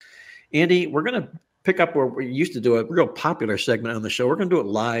Andy, we're going to pick up where we used to do a real popular segment on the show. We're going to do it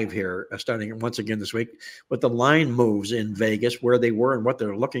live here, starting once again this week with the line moves in Vegas, where they were and what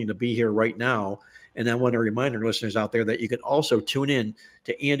they're looking to be here right now. And I want to remind our listeners out there that you can also tune in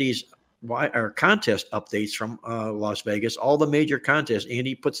to Andy's contest updates from Las Vegas. All the major contests,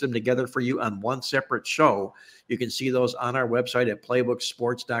 Andy puts them together for you on one separate show. You can see those on our website at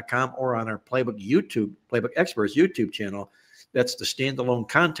playbooksports.com or on our Playbook Experts YouTube channel. That's the standalone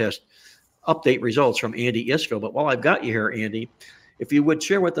contest update results from Andy Iskoe. But while I've got you here, Andy, if you would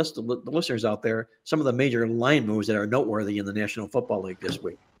share with us, the listeners out there, some of the major line moves that are noteworthy in the National Football League this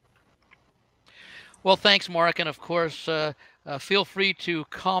week. Well, thanks, Mark. And of course, feel free to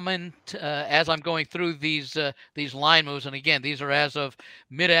comment as I'm going through these line moves. And again, these are as of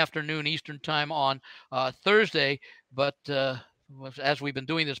mid-afternoon Eastern time on Thursday. But as we've been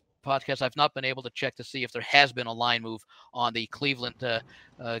doing this podcast, I've not been able to check to see if there has been a line move on the Cleveland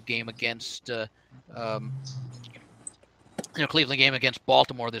game against Cleveland game against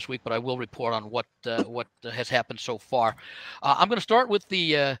Baltimore this week. But I will report on what has happened so far. I'm going to start with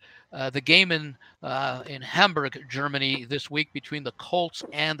the game in Hamburg, Germany this week between the Colts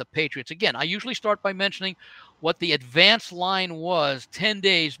and the Patriots. Again, I usually start by mentioning what the advance line was 10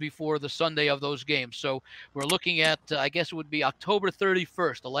 days before the Sunday of those games. So we're looking at, I guess it would be October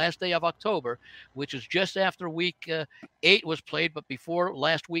 31st, the last day of October, which is just after week 8 was played, but before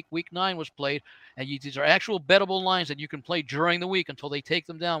last week, week 9 was played. And these are actual bettable lines that you can play during the week until they take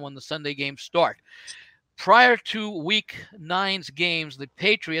them down when the Sunday games start. Prior to week 9's games, the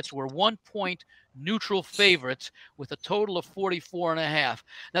Patriots were 1-point neutral favorites with a total of 44.5.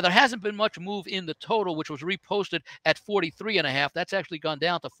 Now, there hasn't been much move in the total, which was reposted at 43.5. That's actually gone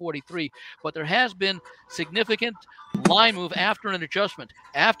down to 43, but there has been significant line move after an adjustment.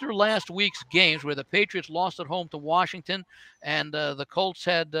 After last week's games where the Patriots lost at home to Washington and the Colts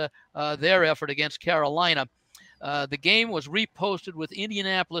had their effort against Carolina, the game was reposted with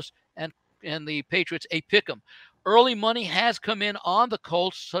Indianapolis and the Patriots a pick'em. Early money has come in on the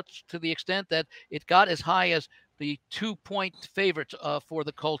Colts, such to the extent that it got as high as the 2-point favorites for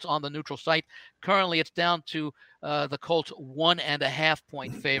the Colts on the neutral site. Currently, it's down to the Colts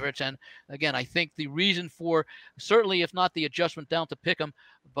 1.5-point favorites. And again, I think the reason for, certainly if not the adjustment down to pick'em,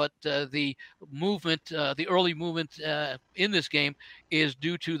 but the movement, the early movement in this game is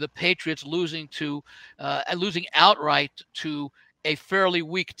due to the Patriots losing outright to a fairly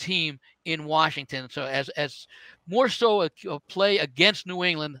weak team in Washington. So as more so a play against New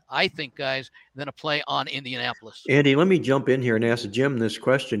England, I think, guys, than a play on Indianapolis. Andy, let me jump in here and ask Jim this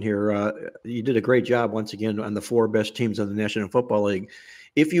question here. You did a great job once again on the 4 best teams in the National Football League.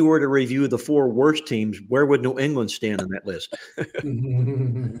 If you were to review the 4 worst teams, where would New England stand on that list?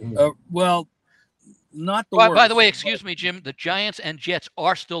 Well, not the worst. By the way, excuse me, Jim, the Giants and Jets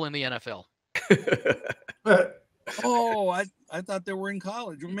are still in the NFL. Oh, I thought they were in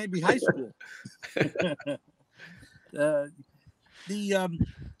college or maybe high school. Well,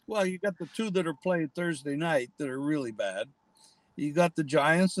 you got the 2 that are playing Thursday night that are really bad. You got the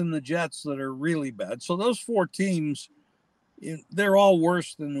Giants and the Jets that are really bad. So those 4 teams, they're all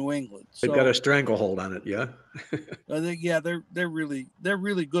worse than New England. They've got a stranglehold on it, yeah. They're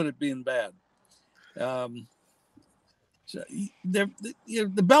really good at being bad. So the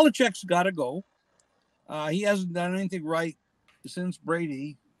Belichick's got to go. He hasn't done anything right since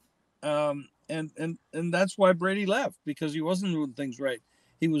Brady, and that's why Brady left, because he wasn't doing things right.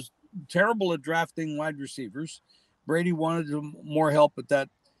 He was terrible at drafting wide receivers. Brady wanted more help at that,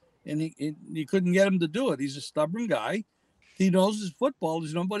 and he couldn't get him to do it. He's a stubborn guy. He knows his football.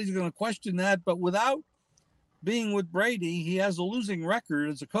 There's nobody's going to question that. But without being with Brady, he has a losing record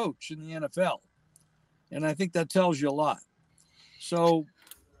as a coach in the NFL, and I think that tells you a lot. So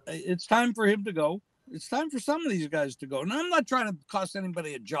it's time for him to go. It's time for some of these guys to go. And I'm not trying to cost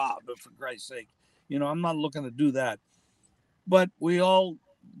anybody a job, but for Christ's sake, I'm not looking to do that. But we all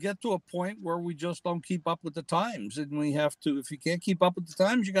get to a point where we just don't keep up with the times. And we have to, if you can't keep up with the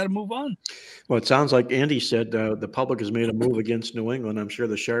times, you got to move on. Well, it sounds like Andy said the public has made a move against New England. I'm sure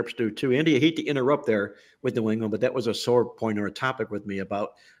the Sharps do too. Andy, I hate to interrupt there with New England, but that was a sore point or a topic with me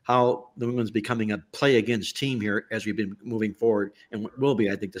about how New England's becoming a play against team here as we've been moving forward, and will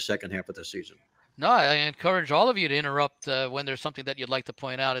be, I think, the second half of the season. No, I encourage all of you to interrupt when there's something that you'd like to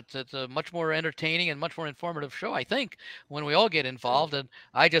point out. It's a much more entertaining and much more informative show, I think, when we all get involved. And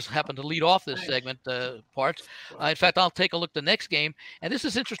I just happen to lead off this segment parts. In fact, I'll take a look at the next game. And this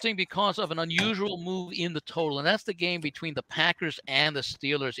is interesting because of an unusual move in the total. And that's the game between the Packers and the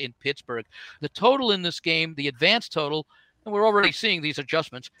Steelers in Pittsburgh. The total in this game, the advanced total, and we're already seeing these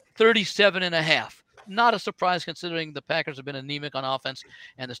adjustments, 37.5. not a surprise considering the Packers have been anemic on offense,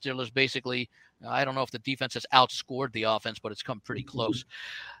 and the Steelers basically, I don't know if the defense has outscored the offense, but it's come pretty close.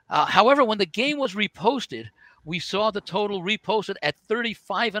 However, when the game was reposted, we saw the total reposted at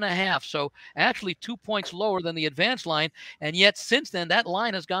 35.5. So actually 2 points lower than the advanced line. And yet since then, that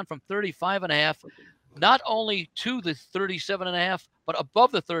line has gone from 35.5, not only to the 37.5, but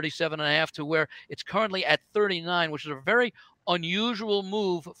above the 37.5 to where it's currently at 39, which is a very unusual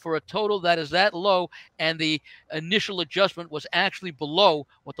move for a total that is that low. And the initial adjustment was actually below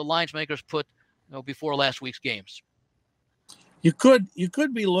what the lines makers put before last week's games. You could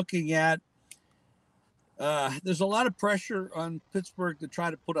be looking at there's a lot of pressure on Pittsburgh to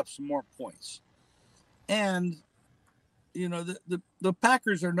try to put up some more points. And, the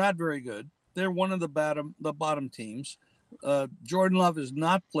Packers are not very good. They're one of the bottom teams. Jordan Love has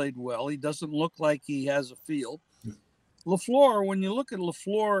not played well. He doesn't look like he has a feel. LaFleur, when you look at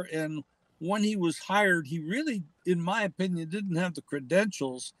LaFleur and when he was hired, he really, in my opinion, didn't have the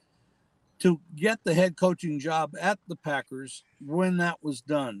credentials to get the head coaching job at the Packers when that was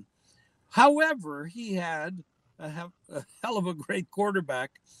done. However, he had a hell of a great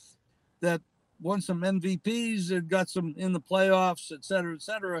quarterback that won some MVPs and got some in the playoffs, et cetera, et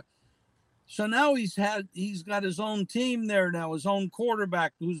cetera. So now he's got his own team there now, his own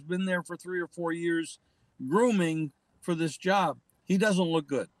quarterback who's been there for 3 or 4 years grooming for this job. He doesn't look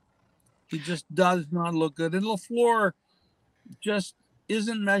good. He just does not look good. And LaFleur just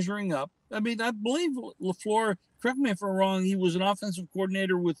isn't measuring up. I mean, I believe LaFleur, correct me if I'm wrong, he was an offensive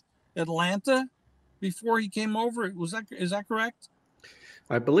coordinator with Atlanta before he came over. Is that correct?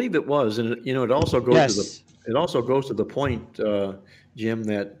 I believe it was, and it also goes to the point, Jim,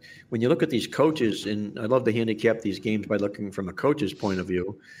 that when you look at these coaches, and I love to handicap these games by looking from a coach's point of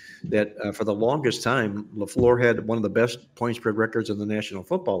view, that for the longest time, LaFleur had one of the best points per records in the National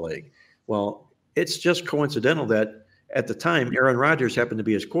Football League. Well, it's just coincidental that at the time Aaron Rodgers happened to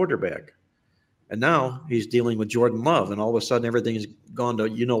be his quarterback. And now he's dealing with Jordan Love, and all of a sudden everything's gone to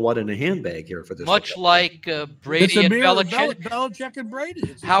in a handbag here for this. Much like Brady and Belichick. Belichick and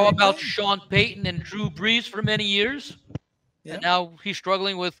Brady. How about Sean Payton and Drew Brees for many years? Yeah. And now he's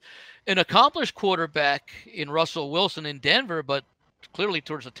struggling with an accomplished quarterback in Russell Wilson in Denver, but clearly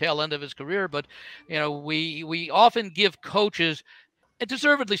towards the tail end of his career. But, we often give coaches, and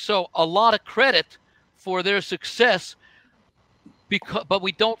deservedly so, a lot of credit for their success, but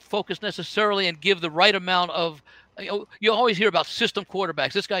we don't focus necessarily and give the right amount of, you always hear about system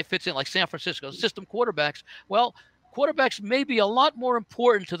quarterbacks. This guy fits in like San Francisco, system quarterbacks. Well, quarterbacks may be a lot more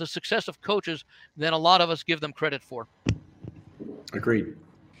important to the success of coaches than a lot of us give them credit for. Agreed.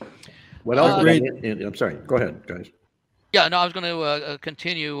 What else? I'm sorry. Go ahead, guys. Yeah, no, I was going to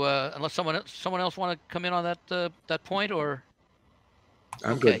continue unless someone else want to come in on that point, or.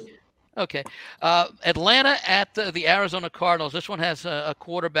 I'm good. Okay. Atlanta at the Arizona Cardinals. This one has a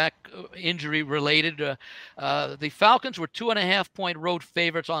quarterback injury related. The Falcons were 2.5-point road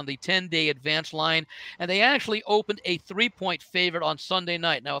favorites on the 10-day advance line, and they actually opened a 3-point favorite on Sunday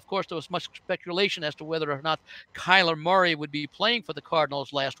night. Now, of course, there was much speculation as to whether or not Kyler Murray would be playing for the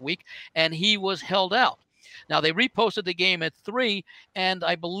Cardinals last week, and he was held out. Now, they reposted the game at 3, and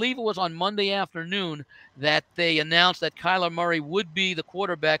I believe it was on Monday afternoon that they announced that Kyler Murray would be the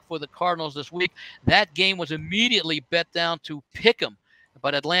quarterback for the Cardinals this week. That game was immediately bet down to pick 'em.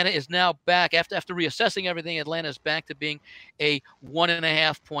 But Atlanta is now back. After reassessing everything, Atlanta is back to being a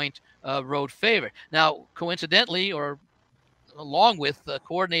 1.5-point road favorite. Now, coincidentally, or along with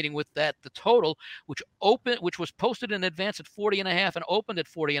coordinating with that, the total, which was posted in advance at 40.5 and opened at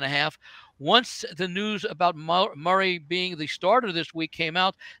 40.5. Once the news about Murray being the starter this week came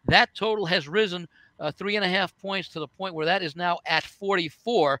out, that total has risen 3.5 points to the point where that is now at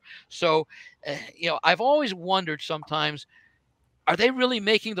 44. So, I've always wondered sometimes, are they really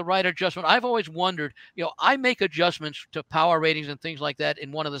making the right adjustment? I've always wondered, I make adjustments to power ratings and things like that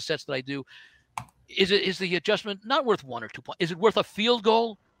in one of the sets that I do. Is the adjustment not worth 1 or 2 points? Is it worth a field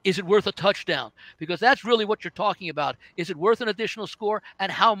goal? Is it worth a touchdown? Because that's really what you're talking about. Is it worth an additional score, and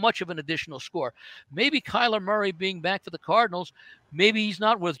how much of an additional score? Maybe Kyler Murray being back for the Cardinals, maybe he's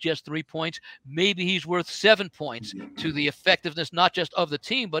not worth just 3 points. Maybe he's worth 7 points to the effectiveness, not just of the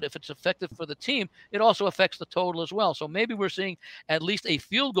team, but if it's effective for the team, it also affects the total as well. So maybe we're seeing at least a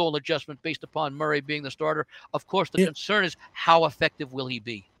field goal adjustment based upon Murray being the starter. Of course, the concern is how effective will he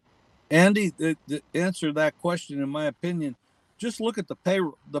be? Andy, the answer to that question, in my opinion, just look at the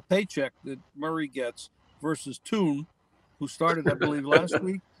paycheck that Murray gets versus Toon, who started, I believe, last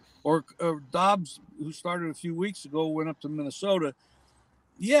week, or Dobbs, who started a few weeks ago, went up to Minnesota.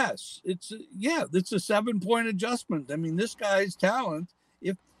 Yes, it's a 7-point adjustment. I mean, this guy's talent.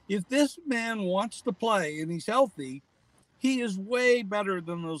 If if this man wants to play and he's healthy, he is way better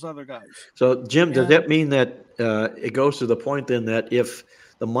than those other guys. So, Jim, does that mean that it goes to the point then that if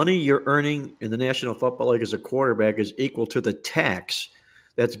the money you're earning in the National Football League as a quarterback is equal to the tax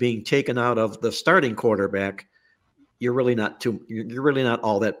that's being taken out of the starting quarterback, you're really not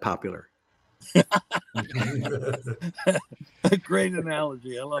all that popular? A great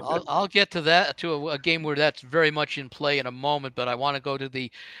analogy. I love it. I'll get to that, to a game where that's very much in play in a moment, but I want to go to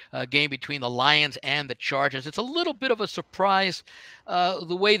the game between the Lions and the Chargers. It's a little bit of a surprise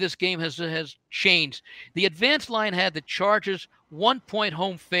the way this game has changed. The advanced line had the Chargers 1-point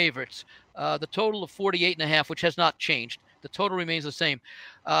home favorites, the total of 48.5, which has not changed. The total remains the same.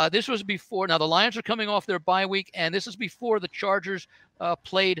 This was before. Now, the Lions are coming off their bye week, and this is before the Chargers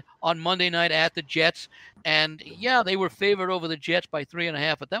played on Monday night at the Jets. And, yeah, they were favored over the Jets by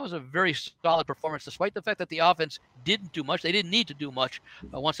 3.5, but that was a very solid performance, despite the fact that the offense didn't do much. They didn't need to do much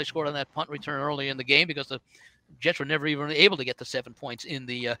once they scored on that punt return early in the game, because the Jets were never even able to get to 7 points in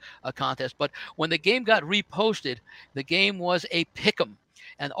the contest. But when the game got reposted, the game was a pick'em.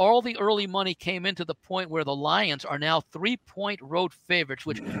 And all the early money came into the point where the Lions are now 3-point road favorites,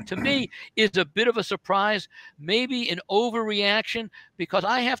 which to me is a bit of a surprise, maybe an overreaction, because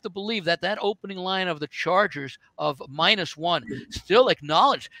I have to believe that that opening line of the Chargers of -1 still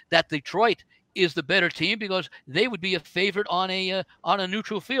acknowledged that Detroit is the better team, because they would be a favorite on a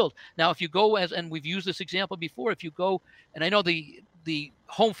neutral field. Now, if you go, and we've used this example before, if you go, and I know the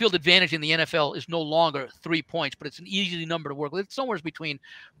home field advantage in the NFL is no longer 3 points, but it's an easy number to work with. It's somewhere between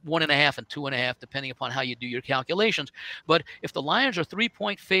 1.5 and 2.5, depending upon how you do your calculations. But if the Lions are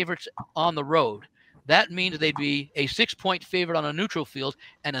 3-point favorites on the road, that means they'd be a 6-point favorite on a neutral field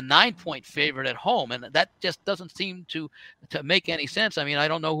and a 9-point favorite at home. And that just doesn't seem to make any sense. I mean, I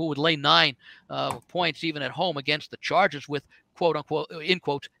don't know who would lay 9 points even at home against the Chargers with, quote unquote, in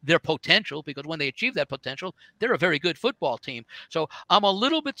quotes, their potential, because when they achieve that potential, they're a very good football team. So I'm a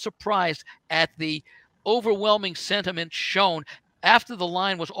little bit surprised at the overwhelming sentiment shown after the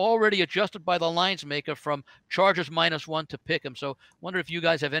line was already adjusted by the lines maker from Chargers -1 to pick'em. So wonder if you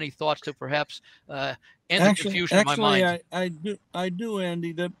guys have any thoughts to perhaps end the confusion in my mind. I do,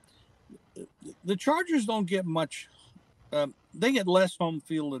 Andy. The Chargers don't get much. They get less home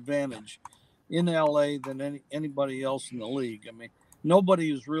field advantage in LA than anybody else in the league. I mean,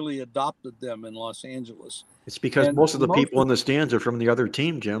 nobody has really adopted them in Los Angeles. It's because most of the people in the stands are from the other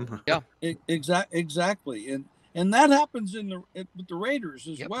team, Jim. Yeah, exactly. And that happens with the Raiders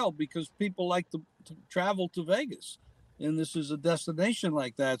as well, because people like to travel to Vegas, and this is a destination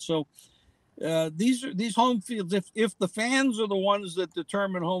like that. So these home fields, if the fans are the ones that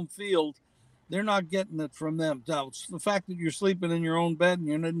determine home field, they're not getting it from them. Now, it's the fact that you're sleeping in your own bed and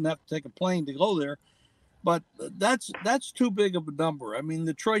you didn't have to take a plane to go there, but that's too big of a number. I mean,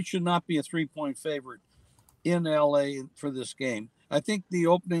 Detroit should not be a 3-point favorite in LA for this game. I think the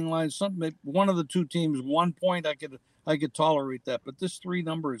opening line, one of the two teams, 1 point, I could tolerate that. But this 3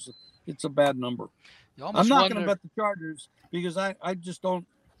 numbers, it's a bad number. I'm not going to bet the Chargers because I just don't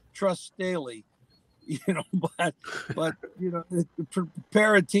trust Staley, But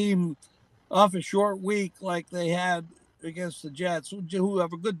prepare a team off a short week like they had against the Jets, who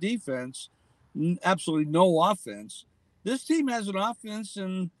have a good defense, absolutely no offense. This team has an offense,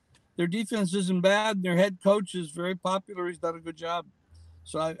 and their defense isn't bad. Their head coach is very popular. He's done a good job.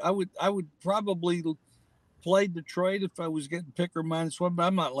 So I would probably play Detroit if I was getting picker -1, but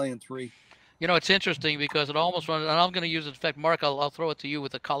I'm not laying 3. It's interesting because it almost runs, and I'm going to use it. In fact, Mark, I'll throw it to you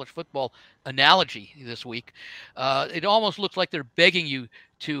with a college football analogy this week. It almost looks like they're begging you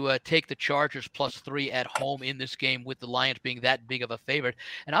to take the Chargers +3 at home in this game, with the Lions being that big of a favorite.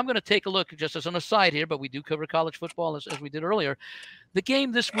 And I'm going to take a look, just as an aside here, but we do cover college football as we did earlier. The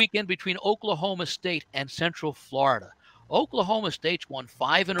game this weekend between Oklahoma State and Central Florida. Oklahoma State's won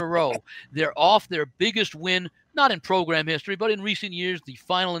 5 in a row. They're off their biggest win, not in program history, but in recent years, the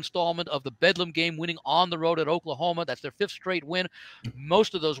final installment of the Bedlam game, winning on the road at Oklahoma. That's their 5th straight win.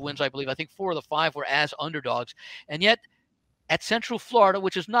 Most of those wins, I believe, I think 4 of the 5 were as underdogs. And yet, at Central Florida,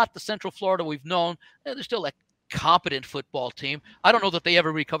 which is not the Central Florida we've known, they're still a competent football team. I don't know that they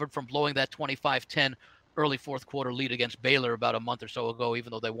ever recovered from blowing that 25-10 early 4th quarter lead against Baylor about a month or so ago,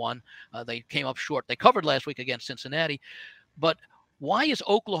 even though they won. They came up short. They covered last week against Cincinnati. But why is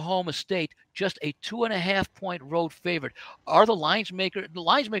Oklahoma State just a 2.5-point road favorite? Are the lines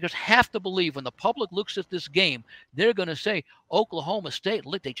makers have to believe when the public looks at this game, they're going to say, Oklahoma State,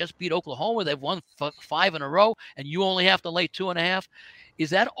 look, they just beat Oklahoma. They've won 5 in a row, and you only have to lay 2.5. Is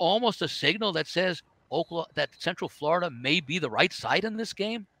that almost a signal that says that Central Florida may be the right side in this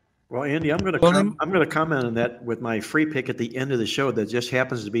game? Well, Andy, I'm going to comment on that with my free pick at the end of the show. That just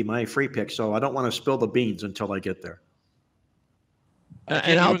happens to be my free pick, so I don't want to spill the beans until I get there.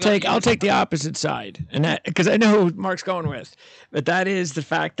 And I'll take the opposite side, and that because I know who Mark's going with, but that is the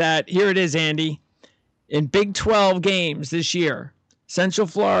fact that here it is, Andy, in Big 12 games this year, Central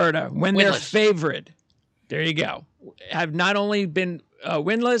Florida, when they're favored, there you go, have not only been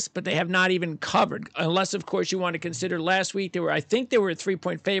winless, but they have not even covered, unless of course you want to consider last week I think they were a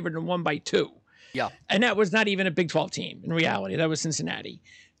 3-point favorite and won by 2. Yeah, and that was not even a Big 12 team in reality. That was Cincinnati.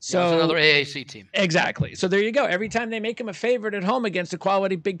 So yeah, it was another AAC team. Exactly. So there you go. Every time they make them a favorite at home against a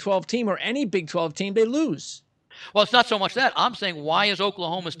quality Big 12 team or any Big 12 team, they lose. Well, it's not so much that. I'm saying, why is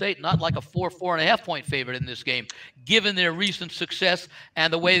Oklahoma State not like a 4.5 point favorite in this game, given their recent success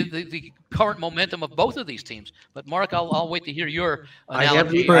and the way the current momentum of both of these teams? But Mark, I'll wait to hear your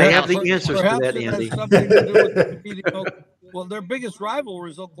analogy. I have the answers to that, Andy. Has something to do with beating well, their biggest rival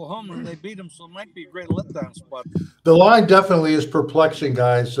is Oklahoma, and they beat them, so it might be a great letdown spot. The line definitely is perplexing,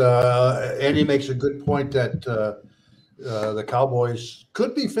 guys. Andy makes a good point that the Cowboys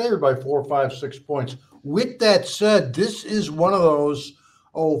could be favored by 4, 5, 6 points. With that said, this is one of those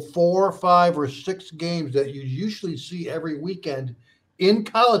 4, 5, or 6 games that you usually see every weekend in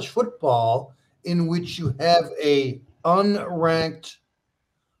college football, in which you have a unranked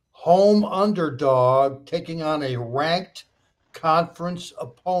home underdog taking on a ranked conference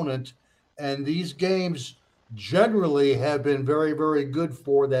opponent, and these games generally have been very, very good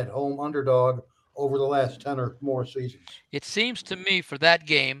for that home underdog over the last 10 or more seasons. It seems to me for that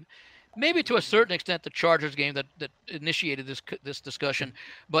game, maybe to a certain extent the Chargers game that initiated this discussion,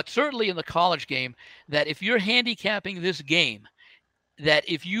 but certainly in the college game, that if you're handicapping this game, that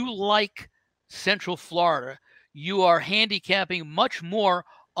if you like Central Florida, you are handicapping much more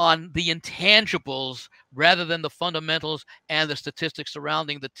on the intangibles rather than the fundamentals and the statistics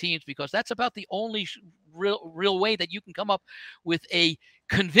surrounding the teams, because that's about the only real way that you can come up with a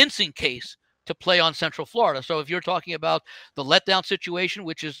convincing case to play on Central Florida. So if you're talking about the letdown situation,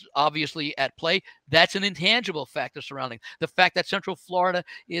 which is obviously at play, that's an intangible factor surrounding the fact that Central Florida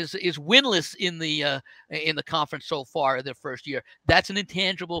is winless in the conference so far in their first year. That's an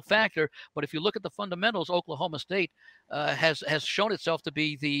intangible factor. But if you look at the fundamentals, Oklahoma State has shown itself to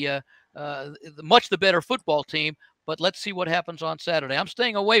be the much the better football team. But let's see what happens on Saturday. I'm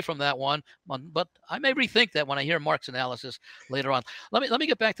staying away from that one, but I may rethink that when I hear Mark's analysis later on. Let me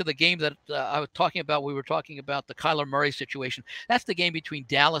get back to the game that I was talking about. We were talking about the Kyler Murray situation. That's the game between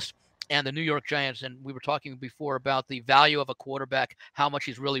Dallas and the New York Giants, and we were talking before about the value of a quarterback, how much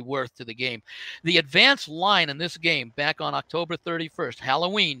he's really worth to the game. The advanced line in this game back on October 31st,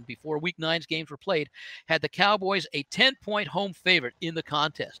 Halloween, before Week 9's games were played, had the Cowboys a 10-point home favorite in the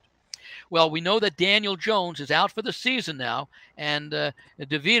contest. Well, we know that Daniel Jones is out for the season now, and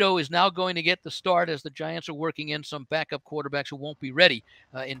DeVito is now going to get the start as the Giants are working in some backup quarterbacks who won't be ready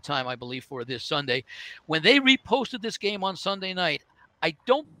in time, I believe, for this Sunday. When they reposted this game on Sunday night, I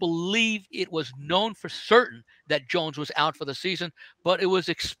don't believe it was known for certain that Jones was out for the season, but it was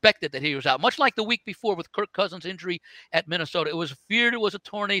expected that he was out. Much like the week before with Kirk Cousins' injury at Minnesota, it was feared it was a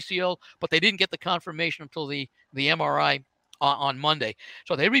torn ACL, but they didn't get the confirmation until the MRI on Monday.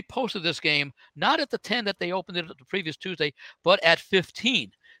 So they reposted this game, not at the 10 that they opened it the previous Tuesday, but at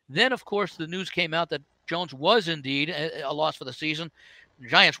 15. Then, of course, the news came out that Jones was indeed a loss for the season. The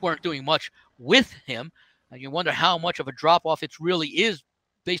Giants weren't doing much with him. You wonder how much of a drop-off it really is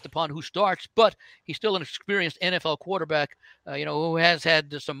based upon who starts, but he's still an experienced NFL quarterback, who has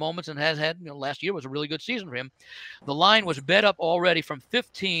had some moments and has had, last year was a really good season for him. The line was bet up already from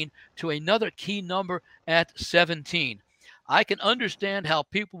 15 to another key number at 17. I can understand how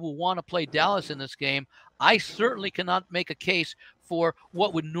people will want to play Dallas in this game. I certainly cannot make a case for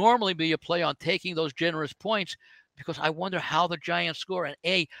what would normally be a play on taking those generous points, because I wonder how the Giants score.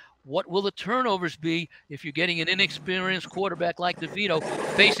 And what will the turnovers be if you're getting an inexperienced quarterback like DeVito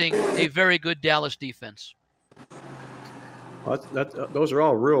facing a very good Dallas defense? Well, those are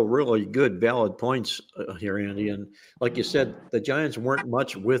all really good, valid points here, Andy. And like you said, the Giants weren't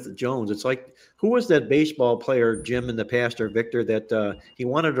much with Jones. It's like, who was that baseball player, Jim, in the past, or Victor, that he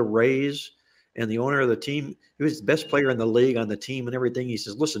wanted to raise, and the owner of the team, he was the best player in the league on the team and everything. He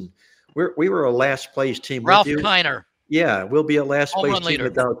says, listen, we were a last place team. Ralph Kiner. Yeah, we'll be a last place team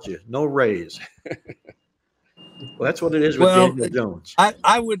without you. No raise. Well, that's what it is with Daniel Jones.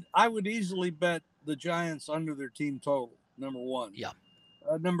 I would easily bet the Giants under their team total. Number one. Yeah.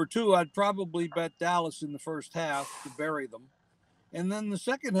 Number two, I'd probably bet Dallas in the first half to bury them. And then the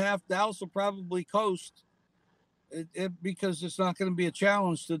second half, Dallas will probably coast because it's not going to be a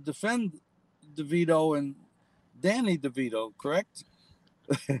challenge to defend DeVito and Danny DeVito, correct?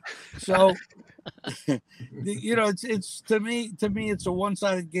 So, it's to me, it's a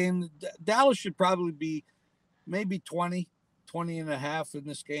one-sided game. Dallas should probably be maybe 20 and a half in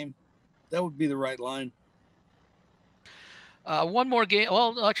this game. That would be the right line. One more game.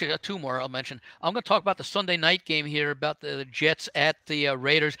 Well, actually, two more I'll mention. I'm going to talk about the Sunday night game here, about the Jets at the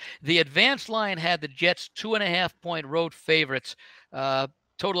Raiders. The advanced line had the Jets 2.5-point road favorites,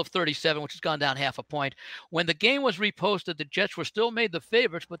 total of 37, which has gone down half a point. When the game was reposted, the Jets were still made the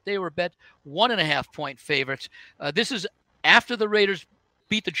favorites, but they were bet 1.5-point favorites. This is after the Raiders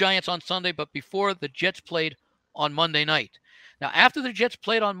beat the Giants on Sunday, but before the Jets played on Monday night. Now, after the Jets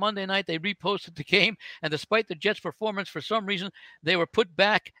played on Monday night, they reposted the game, and despite the Jets' performance, for some reason, they were put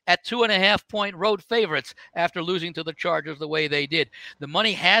back at 2.5-point road favorites after losing to the Chargers the way they did. The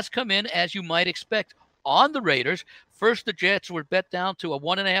money has come in, as you might expect, on the Raiders. First, the Jets were bet down to a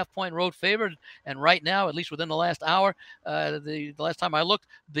 1.5-point road favorite, and right now, at least within the last hour, the last time I looked,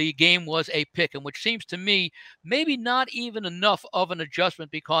 the game was a pick, and which seems to me maybe not even enough of an adjustment,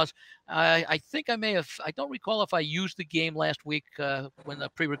 because I think I may have, I don't recall if I used the game last week when the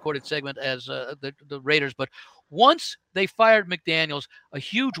pre-recorded segment as the Raiders, but once they fired McDaniels, a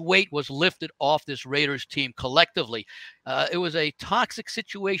huge weight was lifted off this Raiders team collectively. It was a toxic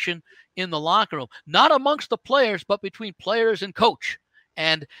situation in the locker room, not amongst the players, but between players and coach.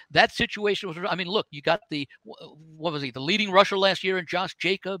 And that situation was, I mean, look, you got the leading rusher last year in Josh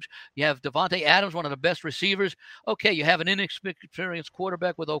Jacobs. You have Devontae Adams, one of the best receivers. Okay, you have an inexperienced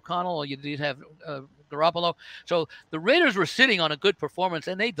quarterback with O'Connell, or you have Garoppolo. So the Raiders were sitting on a good performance,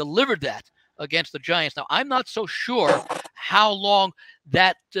 and they delivered that against the Giants. Now, I'm not so sure how long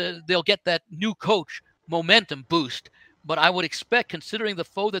that they'll get that new coach momentum boost, but I would expect, considering the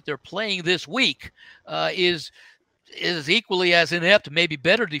foe that they're playing this week is equally as inept, maybe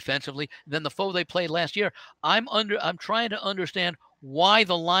better defensively than the foe they played last year. I'm trying to understand why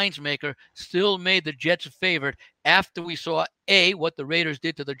the lines maker still made the Jets a favorite after we saw A, what the Raiders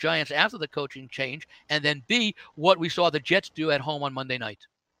did to the Giants after the coaching change, and then B, what we saw the Jets do at home on Monday night.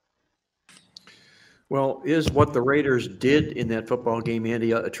 Well, is what the Raiders did in that football game,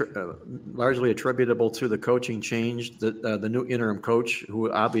 Andy, largely attributable to the coaching change, the new interim coach,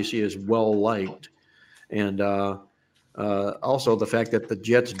 who obviously is well liked, and also the fact that the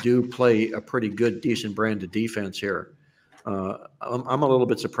Jets do play a pretty good, decent brand of defense here. I'm a little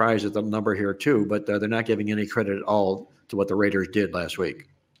bit surprised at the number here too, but they're not giving any credit at all to what the Raiders did last week.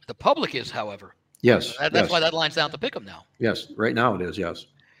 The public is, however. Yes. That's why that line's down to pick them now. Yes, right now it is, yes.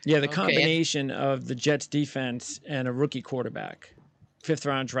 Yeah, the combination of the Jets defense and a rookie quarterback,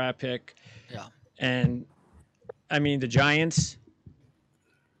 5th-round draft pick. Yeah. And, I mean, the Giants,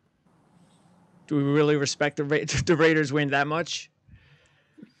 do we really respect the Raiders win that much?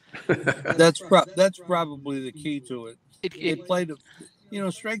 That's probably the key to it. It played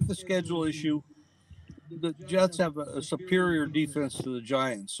a strength of schedule issue. The Jets have a superior defense to the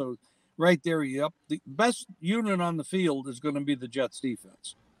Giants. So right there, the best unit on the field is going to be the Jets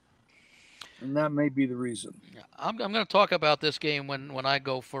defense. And that may be the reason. I'm going to talk about this game when I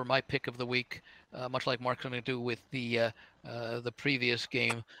go for my pick of the week, much like Mark's going to do with the previous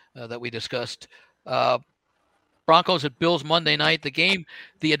game that we discussed. Broncos at Bills Monday night.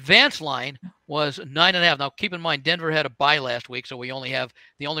 The advanced line was 9.5. Now, keep in mind, Denver had a bye last week, so we only have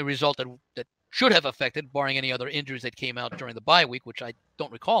the only result that should have affected, barring any other injuries that came out during the bye week, which I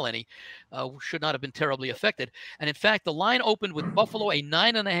don't recall any, should not have been terribly affected. And in fact, the line opened with Buffalo a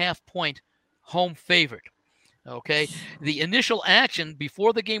 9.5-point home favorite. Okay, the initial action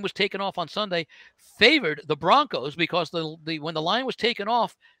before the game was taken off on Sunday favored the Broncos because when the line was taken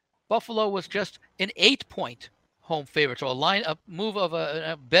off, Buffalo was just an 8-point home favorite. So a move of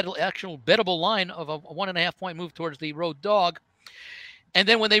actual bettable line of a 1.5-point move towards the road dog. And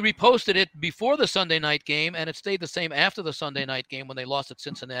then when they reposted it before the Sunday night game, and it stayed the same after the Sunday night game when they lost at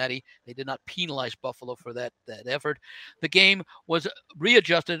Cincinnati, they did not penalize Buffalo for that effort. The game was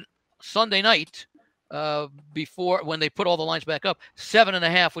readjusted Sunday night before, when they put all the lines back up,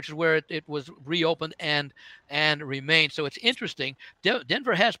 7.5, which is where it was reopened and remained. So it's interesting.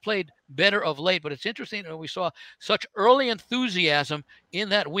 Denver has played better of late, but it's interesting that we saw such early enthusiasm in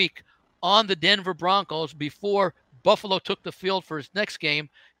that week on the Denver Broncos before Buffalo took the field for his next game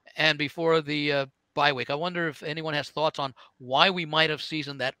and before the bye week. I wonder if anyone has thoughts on why we might have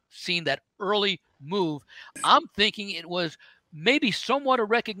seen that early move. I'm thinking it was maybe somewhat a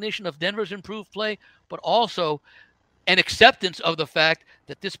recognition of Denver's improved play, but also an acceptance of the fact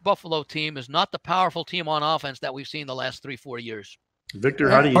that this Buffalo team is not the powerful team on offense that we've seen the last 3-4 years. Victor,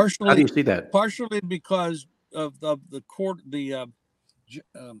 how do you see that? Partially because of the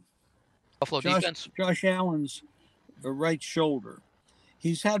Buffalo defense. Josh Allen's right shoulder.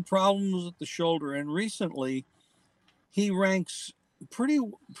 He's had problems with the shoulder, and recently he ranks pretty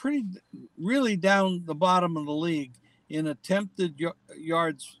really down the bottom of the league in attempted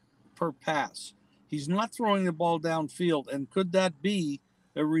yards per pass. He's not throwing the ball downfield, and could that be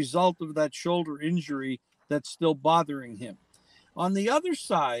a result of that shoulder injury that's still bothering him? On the other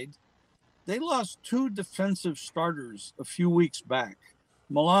side, they lost 2 defensive starters a few weeks back,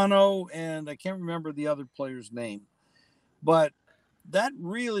 Milano, and I can't remember the other player's name, but that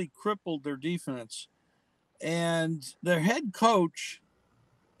really crippled their defense. And their head coach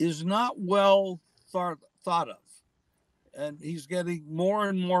is not well thought of, and he's getting more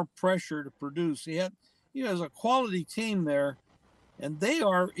and more pressure to produce. He has a quality team there, and they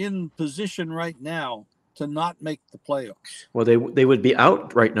are in position right now to not make the playoffs. Well, they would be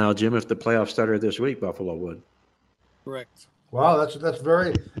out right now, Jim, if the playoffs started this week. Buffalo would. Correct. Wow, that's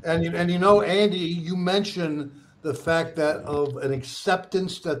very and Andy, you mentioned the fact that of an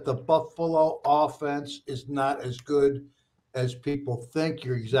acceptance that the Buffalo offense is not as good as people think.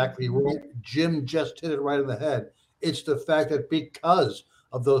 You're exactly right. Jim just hit it right on the head. It's the fact that because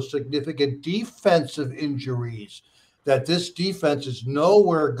of those significant defensive injuries, that this defense is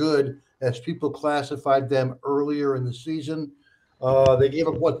nowhere good as people classified them earlier in the season. They gave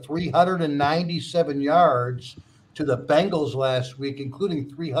up 397 yards to the Bengals last week, including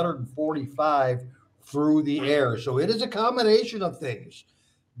 345 through the air. So it is a combination of things.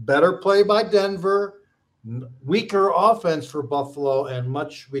 Better play by Denver, weaker offense for Buffalo, and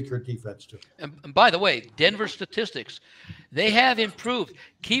much weaker defense too. And by the way, Denver statistics, they have improved.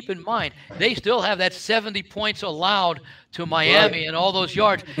 Keep in mind, they still have that 70 points allowed to Miami, right, and all those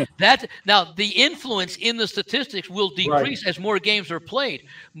yards. Now, the influence in the statistics will decrease, right, as more games are played.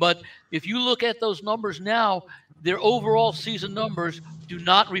 But if you look at those numbers now, their overall season numbers do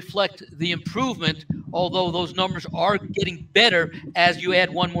not reflect the improvement, although those numbers are getting better as you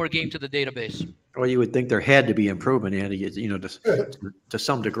add one more game to the database. Well, you would think there had to be improvement, Andy, to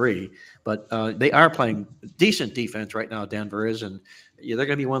some degree. But they are playing decent defense right now, Denver is. And they're going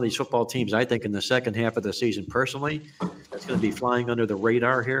to be one of these football teams, I think, in the second half of the season, personally, that's going to be flying under the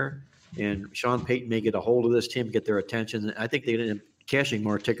radar here. And Sean Payton may get a hold of this team, get their attention. And I think they end up cashing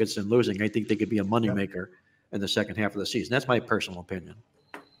more tickets than losing. I think they could be a moneymaker in the second half of the season. That's my personal opinion.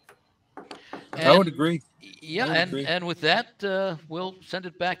 I would agree. Yeah, and with that, we'll send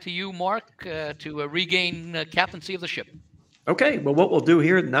it back to you, Mark, to regain captaincy of the ship. Okay, well, what we'll do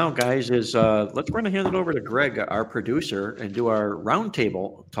here now, guys, is we're going to hand it over to Greg, our producer, and do our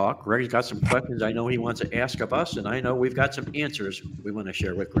roundtable talk. Greg's got some questions I know he wants to ask of us, and I know we've got some answers we want to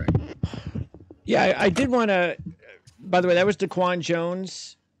share with Greg. Yeah, I did want to, by the way, that was DaQuan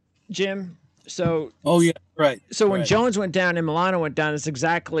Jones, Jim. So, yeah, right. So when Jones went down and Milano went down, it's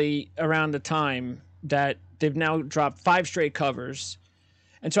exactly around the time that they've now dropped 5 straight covers.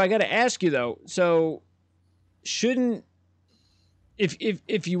 And so I got to ask you though, so shouldn't,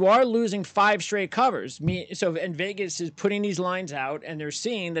 if you are losing 5 straight covers, and Vegas is putting these lines out and they're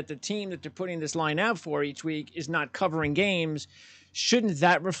seeing that the team that they're putting this line out for each week is not covering games, shouldn't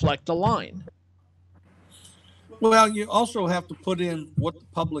that reflect the line? Well, you also have to put in what the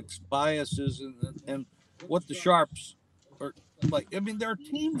public's bias is and what the sharps are like. I mean, there are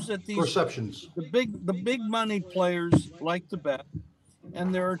teams that these perceptions, the big money players like to bet,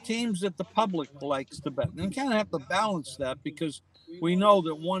 and there are teams that the public likes to bet. And you kind of have to balance that, because we know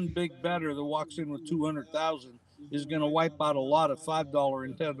that one big bettor that walks in with 200,000 is going to wipe out a lot of $5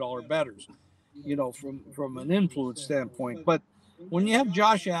 and $10 bettors, from an influence standpoint. But when you have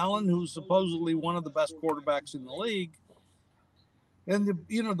Josh Allen, who's supposedly one of the best quarterbacks in the league, and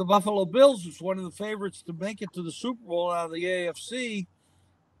the Buffalo Bills is one of the favorites to make it to the Super Bowl out of the AFC,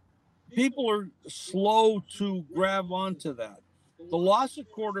 people are slow to grab onto that. The loss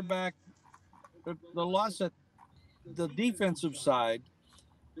at quarterback, the loss at the defensive side,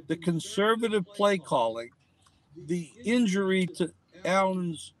 the conservative play calling, the injury to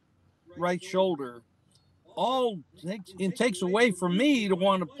Allen's right shoulder, all takes away from me to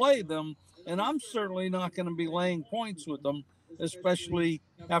want to play them, and I'm certainly not going to be laying points with them, especially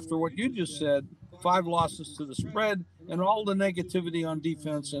after what you just said, 5 losses to the spread and all the negativity on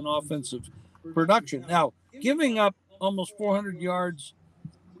defense and offensive production. Now, giving up almost 400 yards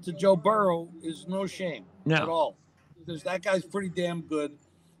to Joe Burrow is no shame at all, because that guy's pretty damn good,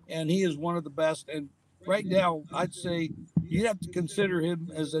 and he is one of the best. And right now, I'd say you'd have to consider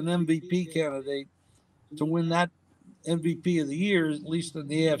him as an MVP candidate to win that MVP of the year, at least in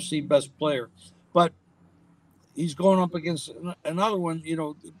the AFC best player. But he's going up against another one,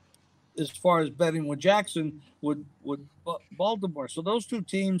 as far as betting with Jackson, with Baltimore. So those two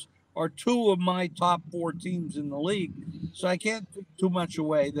teams are two of my top 4 teams in the league. So I can't take too much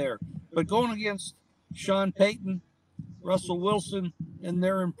away there. But going against Sean Payton, Russell Wilson, and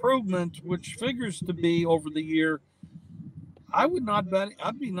their improvement, which figures to be over the year, I'd be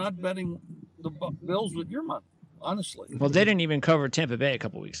not betting the Bills with your money, honestly. Well, they didn't even cover Tampa Bay a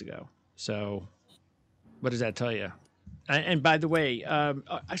couple weeks ago. So what does that tell you? And by the way,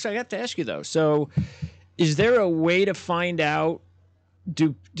 actually, I got to ask you though. So, is there a way to find out?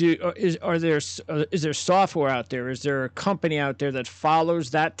 Is there software out there? Is there a company out there that follows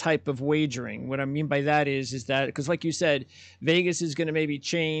that type of wagering? What I mean by that is that because, like you said, Vegas is going to maybe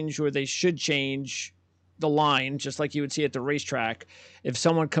change, or they should change the line, just like you would see at the racetrack if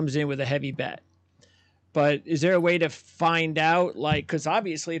someone comes in with a heavy bet. But is there a way to find out, like, because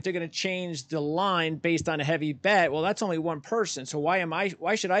obviously if they're going to change the line based on a heavy bet, well, that's only one person. So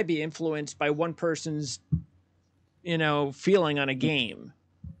why should I be influenced by one person's, feeling on a game?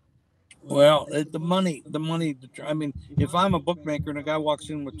 Well, the money. I mean, if I'm a bookmaker and a guy walks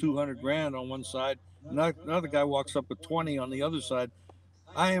in with $200,000 on one side, another guy walks up with 20 on the other side,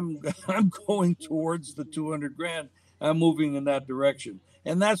 I'm going towards the $200,000. I'm moving in that direction.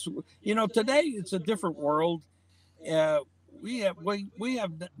 And that's, today it's a different world. We have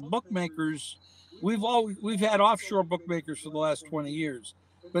bookmakers. We've had offshore bookmakers for the last 20 years,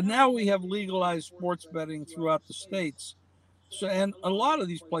 but now we have legalized sports betting throughout the states. So, and a lot of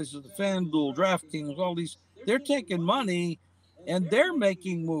these places, the FanDuel, DraftKings, all these, they're taking money and they're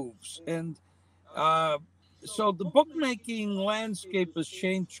making moves. And so the bookmaking landscape has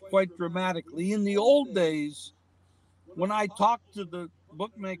changed quite dramatically. In the old days, when I talked to the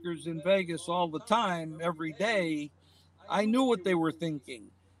bookmakers in Vegas all the time, every day, I knew what they were thinking.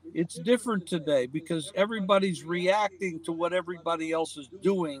 It's different today because everybody's reacting to what everybody else is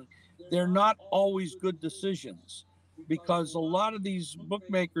doing. They're not always good decisions because a lot of these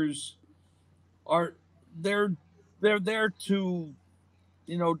bookmakers they're there to,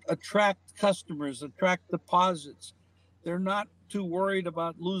 attract customers, attract deposits. They're not too worried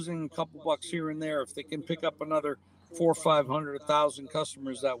about losing a couple bucks here and there if they can pick up another 400, 500, 1,000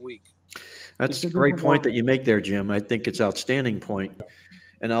 customers that week. That's a great point that you make there, Jim. I think it's an outstanding point.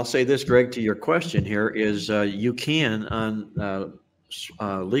 And I'll say this, Greg, to your question here is you can on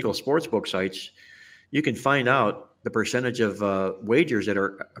legal sportsbook sites, you can find out the percentage of wagers that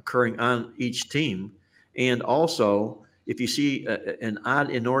are occurring on each team. And also, if you see an odd,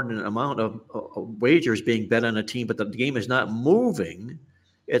 inordinate amount of wagers being bet on a team, but the game is not moving,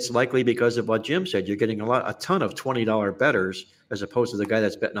 it's likely because of what Jim said. You're getting a ton of $20 bettors as opposed to the guy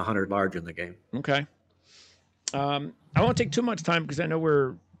that's betting 100 large in the game. Okay. I won't take too much time because I know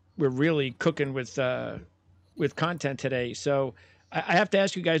we're really cooking with content today. So I have to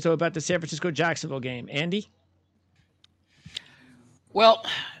ask you guys though about the San Francisco-Jacksonville game. Andy? Well,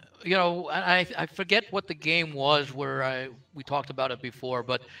 I forget what the game was where we talked about it before,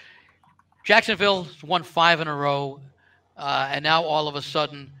 but Jacksonville's won 5 in a row. And now all of a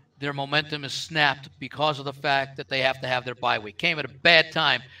sudden their momentum is snapped because of the fact that they have to have their bye week. Came at a bad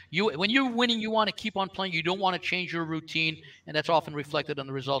time. When you're winning, you want to keep on playing. You don't want to change your routine, and that's often reflected in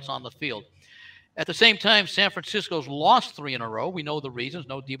the results on the field. At the same time, San Francisco's lost 3 in a row. We know the reasons.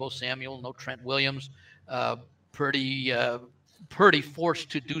 No Deebo Samuel, no Trent Williams. Purdy forced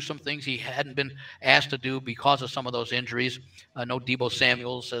to do some things he hadn't been asked to do because of some of those injuries. No Deebo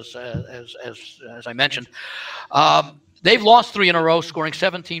Samuels, as I mentioned. They've lost 3 in a row, scoring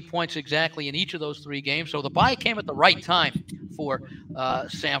 17 points exactly in each of those 3 games. So the bye came at the right time for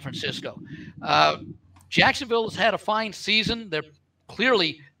San Francisco. Jacksonville has had a fine season. They're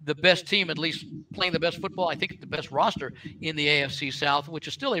clearly the best team, at least playing the best football. I think the best roster in the AFC South, which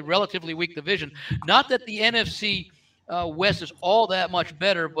is still a relatively weak division. Not that the NFC West is all that much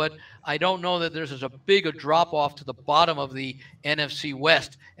better, but I don't know that there's as big a drop-off to the bottom of the NFC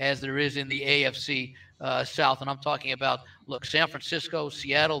West as there is in the AFC South. And I'm talking about, look, San Francisco,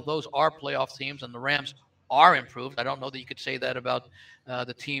 Seattle, those are playoff teams, and the Rams are improved. I don't know that you could say that about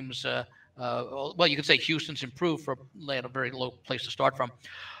the teams. Well, you could say Houston's improved for a very low place to start from.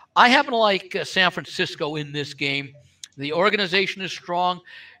 I happen to like San Francisco in this game. The organization is strong.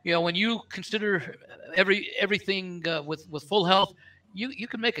 When you consider everything with full health, you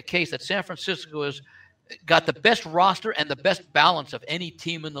can make a case that San Francisco has got the best roster and the best balance of any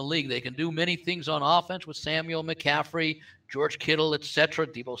team in the league. They can do many things on offense with Samuel McCaffrey, George Kittle, etc.,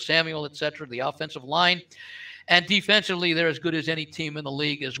 Deebo Samuel, etc., the offensive line. And defensively, they're as good as any team in the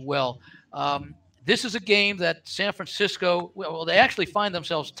league as well. This is a game that San Francisco, well, they actually find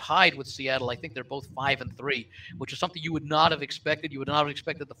themselves tied with Seattle. I think they're both 5-3, which is something you would not have expected. You would not have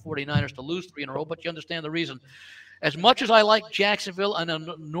expected the 49ers to lose 3 in a row, but you understand the reason. as much as I like Jacksonville and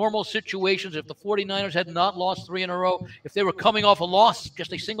in normal situations, if the 49ers had not lost 3 in a row, if they were coming off a loss,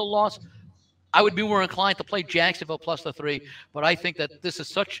 just a single loss, I would be more inclined to play Jacksonville plus the 3. But I think that this is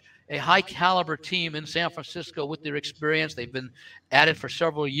such a high-caliber team in San Francisco with their experience. They've been at it for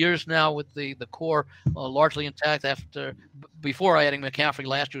several years now with the core largely intact. Before adding McCaffrey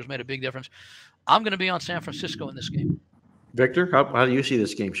last year has made a big difference. I'm going to be on San Francisco in this game. Victor, how do you see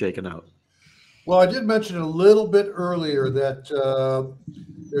this game shaking out? Well, I did mention a little bit earlier that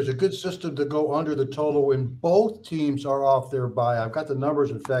there's a good system to go under the total when both teams are off their bye. I've got the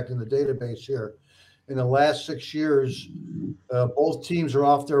numbers, in fact, in the database here. In the last 6 years, both teams are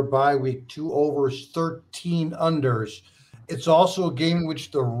off their bye week, 2 overs, 13 unders. It's also a game in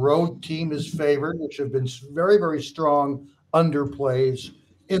which the road team is favored, which have been very, very strong underplays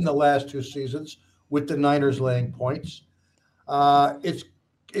in the last 2 seasons with the Niners laying points.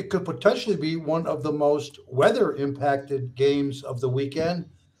 It could potentially be one of the most weather-impacted games of the weekend.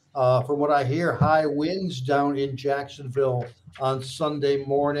 From what I hear, high winds down in Jacksonville on Sunday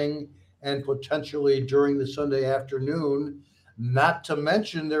morning and potentially during the Sunday afternoon. Not to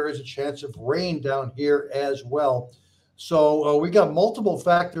mention there is a chance of rain down here as well. So we got multiple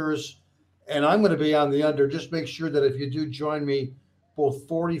factors, and I'm going to be on the under. Just make sure that if you do join me, both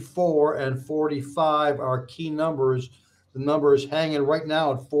 44 and 45 are key numbers. The number is hanging right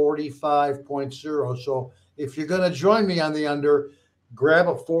now at 45.0. So if you're going to join me on the under, grab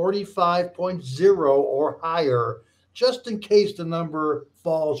a 45.0 or higher, just in case the number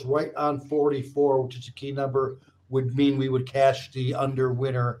falls right on 44, which is a key number, would mean we would cash the under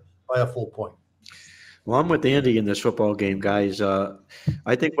winner by a full point. Well, I'm with Andy in this football game, guys.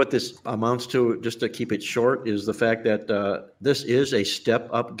 I think what this amounts to, just to keep it short, is the fact that this is a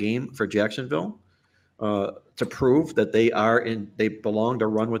step-up game for Jacksonville. To prove that they belong to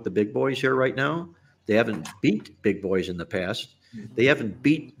run with the big boys here right now. They haven't beat big boys in the past. They haven't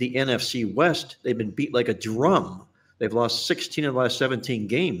beat the NFC West. They've been beat like a drum. They've lost 16 of the last 17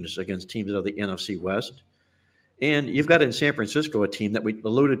 games against teams of the NFC West. And you've got in San Francisco a team that we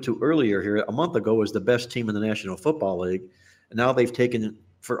alluded to earlier here a month ago was the best team in the National Football League. And now they've taken,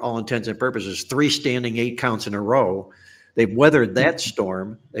 for all intents and purposes, 3 standing 8 counts in a row. They've weathered that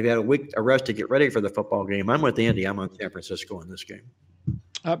storm. They've had a week of rest to get ready for the football game. I'm with Andy. I'm on San Francisco in this game.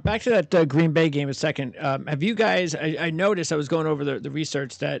 Back to that Green Bay game a second. Have you guys, I noticed, I was going over the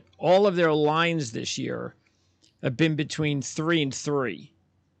research, that all of their lines this year have been between 3 and 3.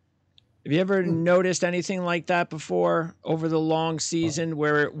 Have you ever noticed anything like that before over the long season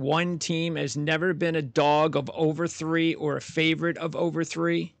where one team has never been a dog of over 3 or a favorite of over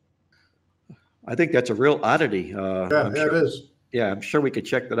 3? I think that's a real oddity. It is. Yeah, I'm sure we could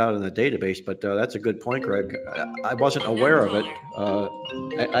check that out in the database, but that's a good point, Greg. I wasn't aware of it.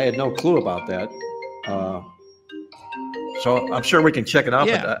 I had no clue about that. So I'm sure we can check it out,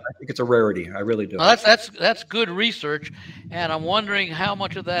 Yeah. but I think it's a rarity. I really do. Well, that's good research, and I'm wondering how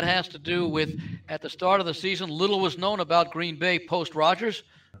much of that has to do with, at the start of the season, little was known about Green Bay post-Rodgers,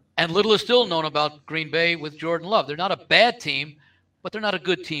 and little is still known about Green Bay with Jordan Love. They're not a bad team, but they're not a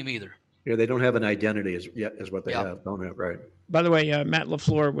good team either. Yeah, they don't have an identity is what they Yeah. have. Don't have, right? By the way, Matt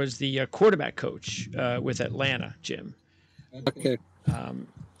LaFleur was the quarterback coach with Atlanta, Jim. Okay.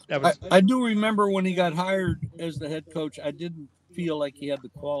 That was, I do remember when he got hired as the head coach, I didn't feel like he had the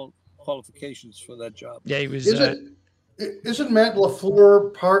qualifications for that job. yeah, he was. Isn't Matt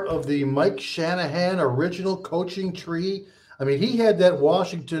LaFleur part of the Mike Shanahan original coaching tree? I mean, he had that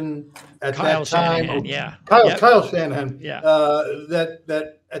Washington at Kyle that time. Shanahan, yeah. Kyle Shanahan. Yeah.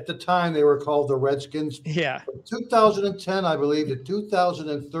 That at the time they were called the Redskins. Yeah. From 2010, I believe, to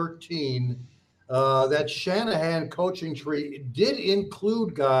 2013, that Shanahan coaching tree did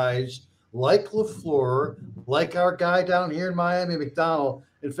include guys like LaFleur, like our guy down here in Miami, McDonald.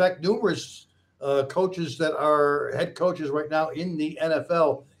 In fact, numerous coaches that are head coaches right now in the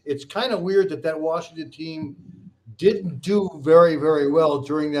NFL. It's kind of weird that Washington team didn't do very, very well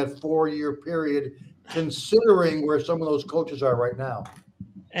during that 4-year period, considering where some of those coaches are right now.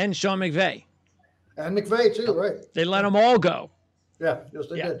 And Sean McVay. And McVay too, right? They let them all go. Yeah, yes,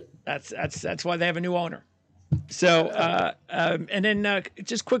 they did. That's why they have a new owner. So, and then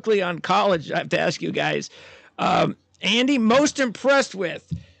just quickly on college, I have to ask you guys, Andy, most impressed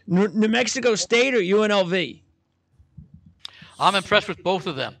with New Mexico State or UNLV? I'm impressed with both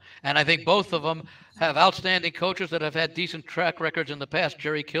of them, and I think both of them have outstanding coaches that have had decent track records in the past.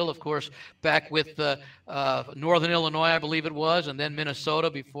 Jerry Kill, of course, back with Northern Illinois, I believe it was, and then Minnesota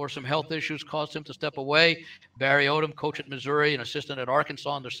before some health issues caused him to step away. Barry Odom, coach at Missouri, an assistant at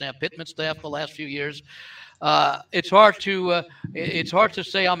Arkansas under Sam Pittman's staff the last few years. It's hard to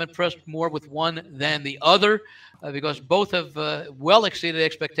say I'm impressed more with one than the other. because both have well exceeded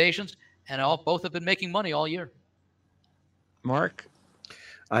expectations, and both have been making money all year. Mark?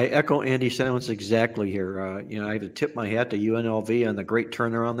 I echo Andy's sentiments exactly here. I have to tip my hat to UNLV on the great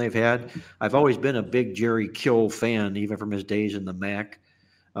turnaround they've had. I've always been a big Jerry Kill fan, even from his days in the MAC.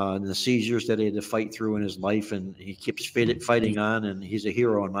 And the seizures that he had to fight through in his life, and he keeps fighting on, and he's a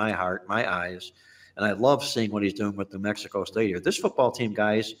hero in my heart, my eyes. And I love seeing what he's doing with New Mexico State here. This football team,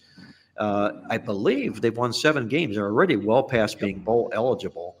 guys, I believe they've won 7 games. They're already well past being bowl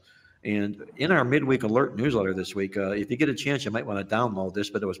eligible. And in our midweek alert newsletter this week, if you get a chance, you might want to download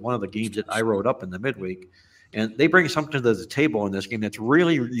this, but it was one of the games that I wrote up in the midweek. And they bring something to the table in this game that's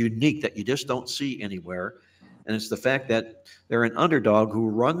really unique that you just don't see anywhere. And it's the fact that they're an underdog who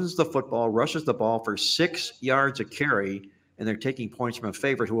runs the football, rushes the ball for 6 yards a carry, and they're taking points from a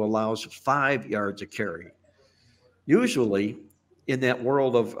favorite who allows 5 yards a carry. Usually, in that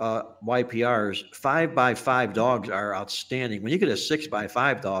world of YPRs, 5x5 dogs are outstanding. When you get a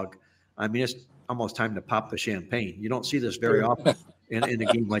 6x5 dog, I mean, it's almost time to pop the champagne. You don't see this very often in a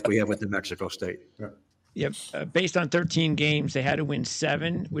game like we have with New Mexico State. Yeah. Yep. Based on 13 games, they had to win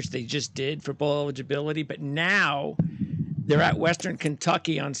 7, which they just did for bowl eligibility. But now they're at Western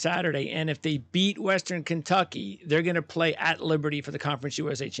Kentucky on Saturday. And if they beat Western Kentucky, they're going to play at Liberty for the Conference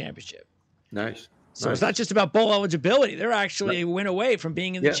USA Championship. Nice. So it's not just about bowl eligibility. They're actually a win away from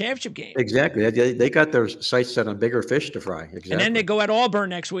being in the championship game. Exactly. They got their sights set on bigger fish to fry. Exactly. And then they go at Auburn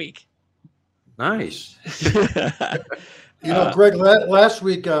next week. Nice. Greg, last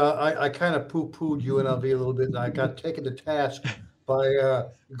week I kind of poo-pooed UNLV a little bit, and I got taken to task by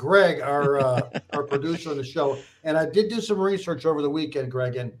Greg, our producer on the show. And I did do some research over the weekend,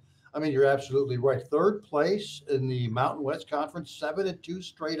 Greg, and I mean, you're absolutely right. 3rd place in the Mountain West Conference, 7-2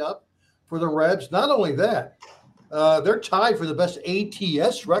 straight up for the Rebs. Not only that, they're tied for the best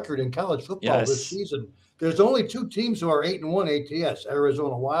ATS record in college football this season. There's only 2 teams who are 8-1 ATS: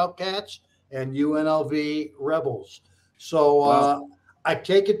 Arizona Wildcats and UNLV Rebels. So I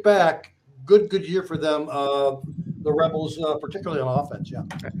take it back. Good year for them. The Rebels, particularly on offense. Yeah,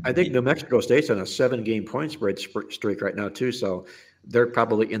 I think New Mexico State's on a 7-game point spread streak right now too. So they're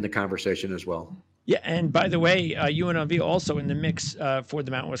probably in the conversation as well. Yeah, and by the way, UNLV also in the mix for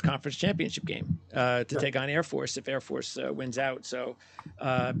the Mountain West Conference Championship game to take on Air Force if Air Force wins out. So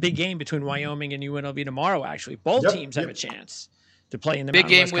big game between Wyoming and UNLV tomorrow, actually. Both teams have a chance to play in the big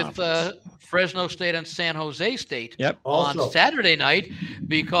Mountain game West with Fresno State and San Jose State on Saturday night,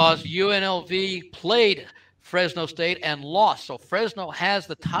 because UNLV played Fresno State and lost. So Fresno has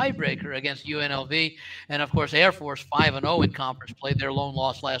the tiebreaker against UNLV. And, of course, Air Force 5-0 in conference played their lone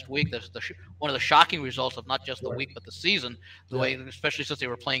loss last week. That's one of the shocking results of not just the week but the season, way, especially since they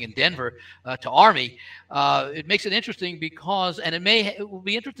were playing in Denver, to Army. It makes it interesting because – and it will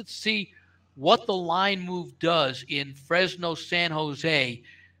be interesting to see what the line move does in Fresno, San Jose,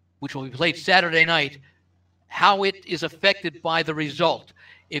 which will be played Saturday night, how it is affected by the result.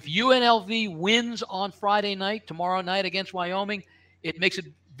 If UNLV wins on Friday night, tomorrow night against Wyoming, it makes it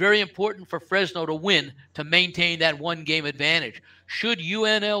very important for Fresno to win to maintain that 1-game advantage. Should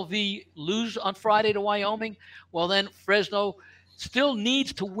UNLV lose on Friday to Wyoming, well, then Fresno still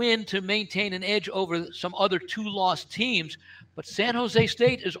needs to win to maintain an edge over some other 2-loss teams. But San Jose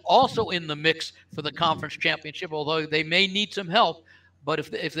State is also in the mix for the conference championship, although they may need some help. But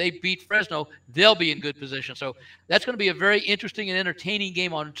if they beat Fresno, they'll be in good position. So that's going to be a very interesting and entertaining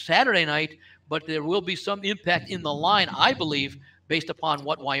game on Saturday night. But there will be some impact in the line, I believe, based upon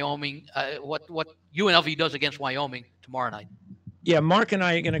what what UNLV does against Wyoming tomorrow night. Yeah, Mark and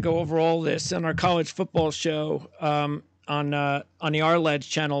I are going to go over all this on our college football show on the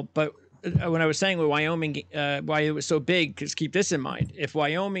Arledge channel. But when I was saying with Wyoming, why it was so big, because keep this in mind: if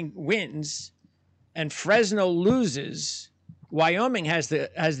Wyoming wins and Fresno loses, Wyoming has the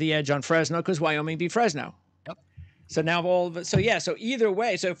edge on Fresno because Wyoming beat Fresno. Yep. So now so either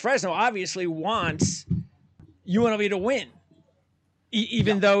way, so Fresno obviously wants UNLV to win,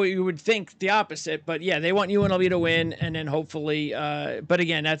 even though you would think the opposite. But yeah, they want UNLV to win, and then hopefully. But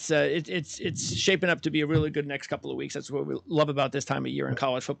again, that's it's shaping up to be a really good next couple of weeks. That's what we love about this time of year in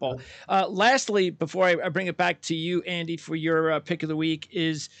college football. Lastly, before I bring it back to you, Andy, for your pick of the week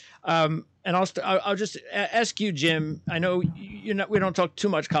is. And I'll just ask you, Jim. I know we don't talk too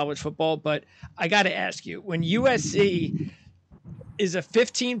much college football, but I got to ask you: when USC is a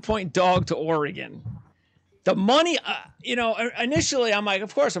 15-point dog to Oregon, the money, initially I'm like,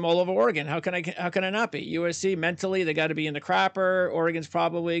 of course I'm all over Oregon. How can I not be? USC mentally they got to be in the crapper. Oregon's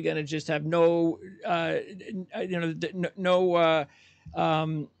probably going to just have no doubt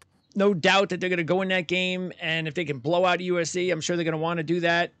that they're going to go in that game, and if they can blow out USC, I'm sure they're going to want to do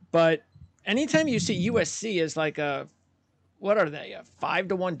that. But anytime you see USC is like what are they, a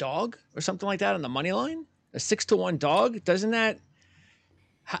 5-1 dog or something like that on the money line, a 6-1 dog? Doesn't that,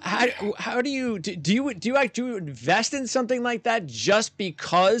 how do you invest in something like that just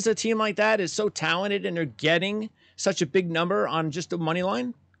because a team like that is so talented and they're getting such a big number on just the money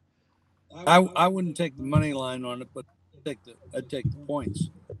line? I wouldn't take the money line on it, but I'd take the points,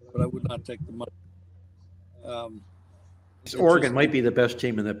 but I would not take the money. Oregon might be the best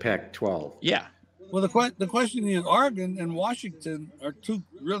team in the Pac-12. Yeah. Well, the question is, Oregon and Washington are two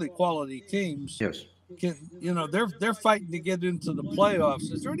really quality teams. Yes. They're fighting to get into the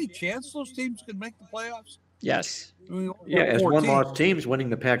playoffs. Is there any chance those teams could make the playoffs? Yes. As one-loss teams winning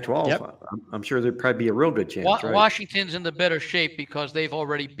the Pac-12, yep. I'm sure there'd probably be a real good chance. Right? Washington's in the better shape because they've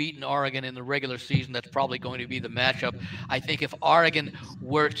already beaten Oregon in the regular season. That's probably going to be the matchup. I think if Oregon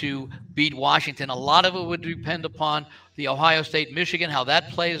were to beat Washington, a lot of it would depend upon the Ohio State, Michigan, how that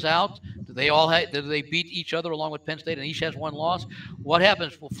plays out. Do they beat each other along with Penn State and each has one loss? What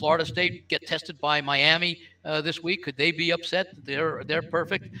happens? Will Florida State get tested by Miami this week? Could they be upset? They're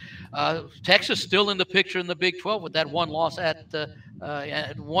perfect. Texas still in the picture in the Big 12 with that one loss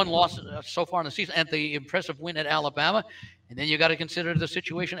so far in the season and the impressive win at Alabama. And then you got to consider the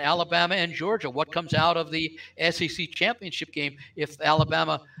situation Alabama and Georgia. What comes out of the SEC championship game if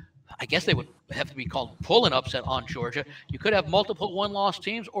Alabama? I guess they would have to be called pull an upset on Georgia. You could have multiple one-loss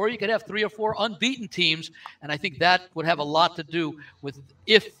teams, or you could have 3 or 4 unbeaten teams, and I think that would have a lot to do with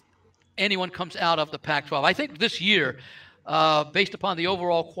if anyone comes out of the Pac-12. I think this year, based upon the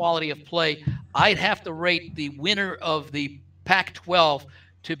overall quality of play, I'd have to rate the winner of the Pac-12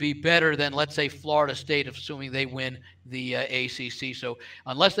 to be better than, let's say, Florida State, assuming they win the ACC. So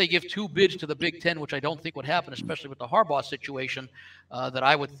unless they give 2 bids to the Big Ten, which I don't think would happen, especially with the Harbaugh situation, that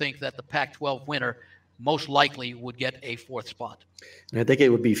I would think that the Pac-12 winner most likely would get a 4th spot. And I think it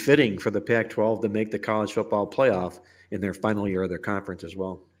would be fitting for the Pac-12 to make the college football playoff in their final year of their conference as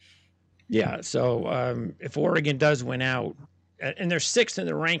well. Yeah, so if Oregon does win out, and they're 6th in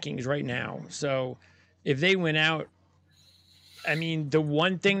the rankings right now, so if they win out, I mean, the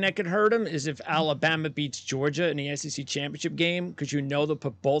one thing that could hurt them is if Alabama beats Georgia in the SEC championship game, because they'll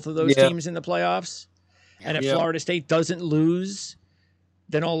put both of those teams in the playoffs. And if Florida State doesn't lose,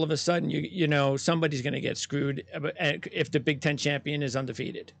 then all of a sudden, somebody's going to get screwed if the Big Ten champion is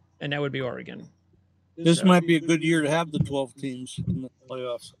undefeated, and that would be Oregon. This might be a good year to have the 12 teams in the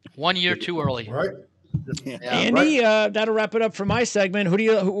playoffs. 1 year too early. Right. Yeah. Andy, that'll wrap it up for my segment. What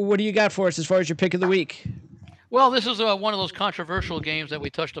do you got for us as far as your pick of the week? Well, this is one of those controversial games that we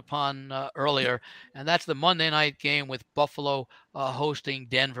touched upon earlier, and that's the Monday night game with Buffalo hosting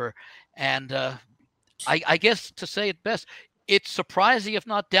Denver. And I guess to say it best, it's surprising, if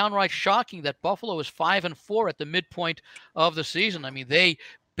not downright shocking, that Buffalo is 5-4 at the midpoint of the season. I mean, they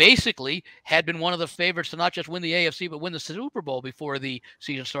basically had been one of the favorites to not just win the AFC, but win the Super Bowl before the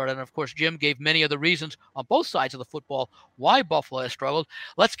season started. And, of course, Jim gave many of the reasons on both sides of the football why Buffalo has struggled.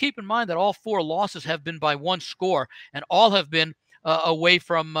 Let's keep in mind that all 4 losses have been by 1 score, and all have been away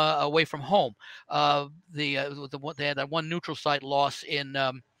from home. They had that one neutral site loss in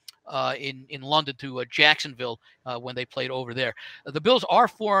London to Jacksonville when they played over there. The Bills are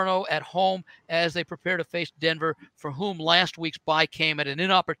 4-0 at home as they prepare to face Denver, for whom last week's bye came at an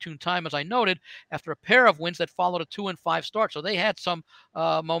inopportune time, as I noted, after a pair of wins that followed a 2-5 start. So they had some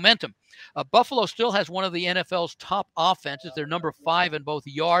momentum. Buffalo still has one of the NFL's top offenses. They're number 5 in both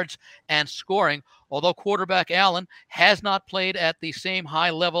yards and scoring, although quarterback Allen has not played at the same high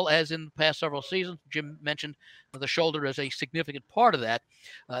level as in the past several seasons. Jim mentioned the shoulder as a significant part of that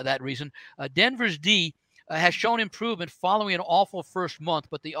reason. Denver's D has shown improvement following an awful first month,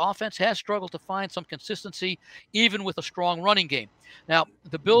 but the offense has struggled to find some consistency even with a strong running game. Now,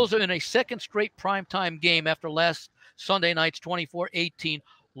 the Bills are in a second straight primetime game after last Sunday night's 24-18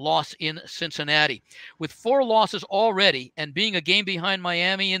 loss in Cincinnati. With 4 losses already and being a game behind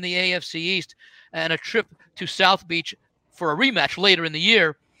Miami in the AFC East and a trip to South Beach for a rematch later in the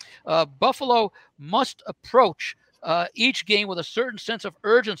year, Buffalo must approach each game with a certain sense of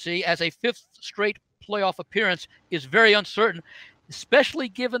urgency, as a 5th straight playoff appearance is very uncertain, especially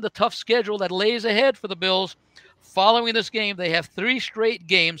given the tough schedule that lays ahead for the Bills. Following this game, they have 3 straight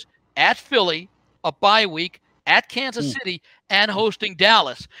games at Philly, a bye week, at Kansas City, and hosting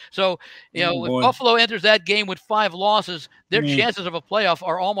Dallas. So, if Buffalo enters that game with 5 losses, their chances of a playoff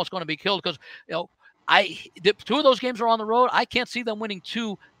are almost going to be killed, because, 2 of those games are on the road. I can't see them winning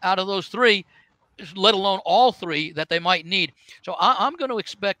 2 out of those 3, let alone all 3 that they might need. So I'm going to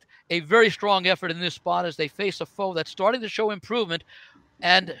expect a very strong effort in this spot as they face a foe that's starting to show improvement,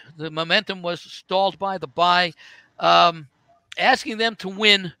 and the momentum was stalled by the bye. Asking them to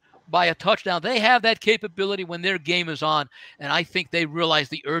win by a touchdown. They have that capability when their game is on, and I think they realize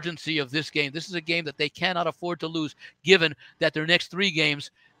the urgency of this game. This is a game that they cannot afford to lose, given that their next 3 games,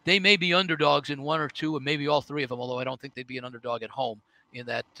 they may be underdogs in 1 or 2, and maybe all 3 of them, although I don't think they'd be an underdog at home in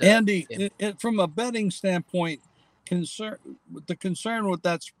that Andy, from a betting standpoint, the concern with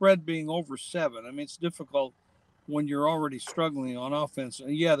that spread being over 7, I mean, it's difficult when you're already struggling on offense.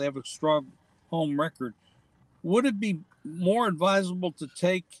 And yeah, they have a strong home record. Would it be more advisable to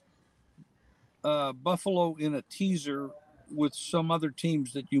take Buffalo in a teaser with some other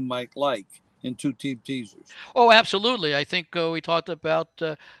teams that you might like in 2-team teasers? Oh, absolutely. I think we talked about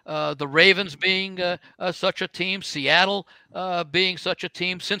the Ravens being such a team, Seattle being such a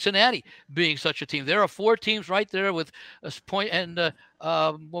team, Cincinnati being such a team. There are 4 teams right there with a point. And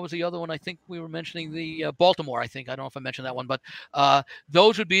what was the other one? I think we were mentioning the Baltimore. I don't know if I mentioned that one, but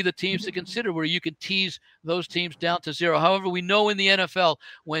those would be the teams to consider where you can tease those teams down to 0. However, we know in the NFL,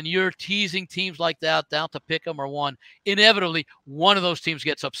 when you're teasing teams like that down to pick 'em or 1, inevitably one of those teams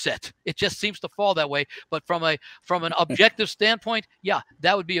gets upset. It just seems to fall that way. But from an objective standpoint, yeah,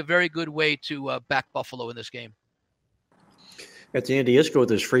 that would be a very good way to back Buffalo in this game. It's Andy Iskoe with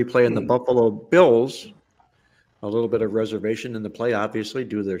his free play in the Buffalo Bills. A little bit of reservation in the play, obviously,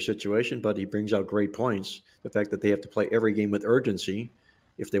 due to their situation, but he brings out great points. The fact that they have to play every game with urgency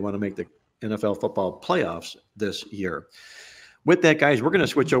if they want to make the NFL football playoffs this year. With that, guys, we're going to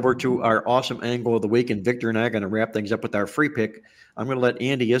switch over to our awesome angle of the week, and Victor and I are going to wrap things up with our free pick. I'm going to let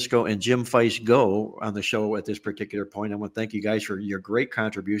Andy Iskoe and Jim Feist go on the show at this particular point. I want to thank you guys for your great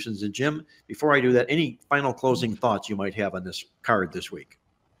contributions. And Jim, before I do that, any final closing thoughts you might have on this card this week?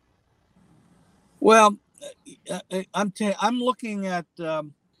 Well, I'm looking at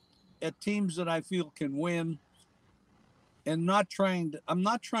teams that I feel can win, and I'm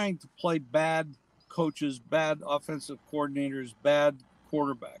not trying to play bad coaches, bad offensive coordinators, bad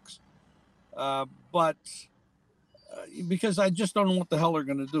quarterbacks, but because I just don't know what the hell they're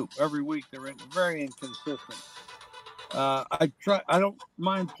going to do every week. They're very inconsistent. I don't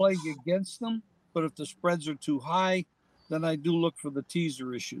mind playing against them, but if the spreads are too high, then I do look for the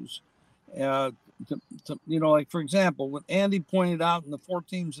teaser issues. Like for example, what Andy pointed out in the 4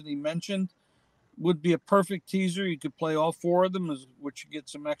 teams that he mentioned would be a perfect teaser. You could play all 4 of them, which you get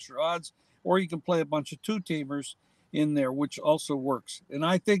some extra odds, or you can play a bunch of 2-teamers in there, which also works. And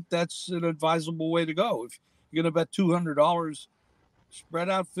I think that's an advisable way to go. If you're going to bet $200, spread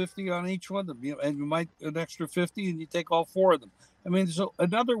out 50 on each one of them, and you might an extra 50, and you take all 4 of them. I mean, so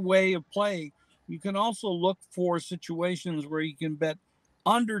another way of playing. You can also look for situations where you can bet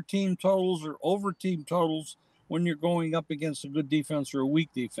under team totals or over team totals when you're going up against a good defense or a weak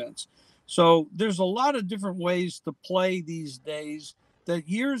defense. So there's a lot of different ways to play these days that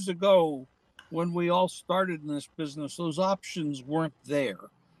years ago, when we all started in this business, those options weren't there.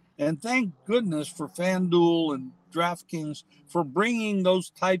 And thank goodness for FanDuel and DraftKings for bringing those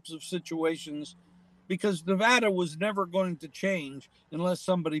types of situations, because Nevada was never going to change unless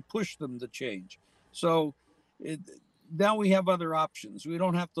somebody pushed them to change. So now we have other options. We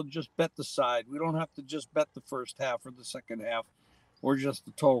don't have to just bet the side. We don't have to just bet the first half or the second half or just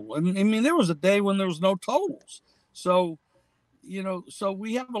the total. I mean, there was a day when there was no totals. So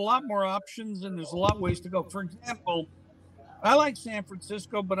we have a lot more options, and there's a lot of ways to go. For example, I like San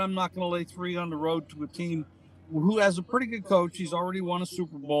Francisco, but I'm not going to lay 3 on the road to a team who has a pretty good coach. He's already won a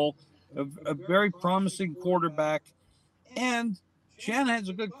Super Bowl, a very promising quarterback, and Shanahan's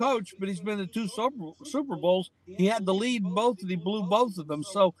a good coach, but he's been to 2 Super Bowls. He had the lead both, and he blew both of them.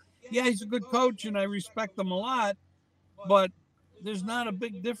 So, yeah, he's a good coach, and I respect him a lot, but there's not a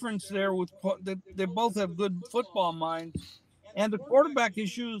big difference there. They both have good football minds. And the quarterback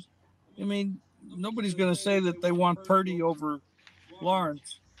issues, I mean, nobody's going to say that they want Purdy over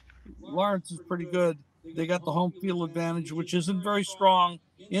Lawrence. Lawrence is pretty good. They got the home field advantage, which isn't very strong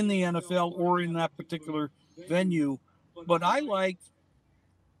in the NFL or in that particular venue. But I like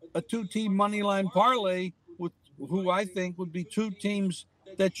a 2-team money line parlay with who I think would be 2 teams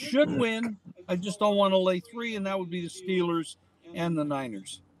that should win. I just don't want to lay 3, and that would be the Steelers and the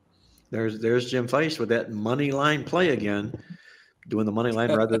Niners. There's Jim Feist with that money line play again, doing the money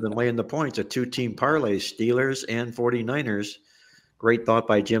line rather than laying the points. A 2-team parlay, Steelers and 49ers. Great thought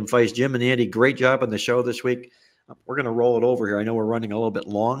by Jim Feist. Jim and Andy, great job on the show this week. We're going to roll it over here. I know we're running a little bit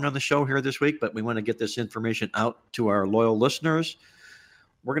long on the show here this week, but we want to get this information out to our loyal listeners.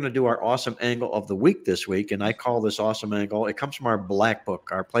 We're going to do our awesome angle of the week this week, and I call this awesome angle. It comes from our Black Book,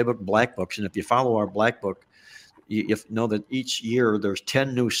 our Playbook Black Books, and if you follow our Black Book, you know that each year there's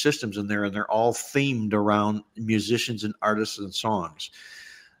 10 new systems in there, and they're all themed around musicians and artists and songs.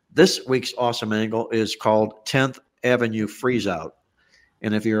 This week's awesome angle is called 10th Avenue Freeze Out.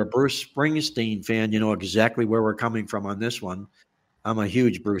 And if you're a Bruce Springsteen fan, you know exactly where we're coming from on this one. I'm a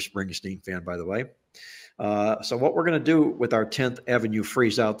huge Bruce Springsteen fan, by the way. So what we're going to do with our 10th Avenue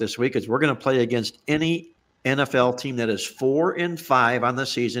Freeze Out this week is we're going to play against any NFL team that is 4-5 on the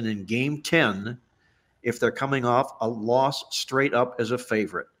season in Game 10 if they're coming off a loss straight up as a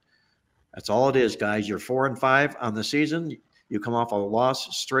favorite. That's all it is, guys. You're 4-5 on the season. You come off a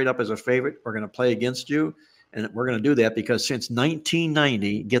loss straight up as a favorite. We're going to play against you, and we're going to do that because since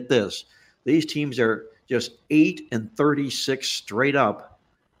 1990, get this, these teams are just 8-36 straight up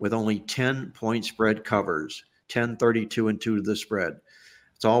with only 10-point spread covers, 10, 32, and 2 to the spread.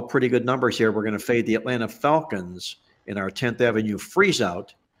 It's all pretty good numbers here. We're going to fade the Atlanta Falcons in our 10th Avenue Freeze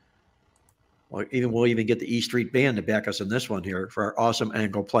Out. We'll even get the E Street Band to back us in this one here for our awesome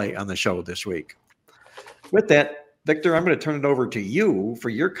angle play on the show this week. With that, Victor, I'm going to turn it over to you for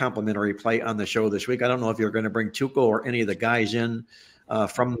your complimentary play on the show this week. I don't know if you're going to bring Tuco or any of the guys in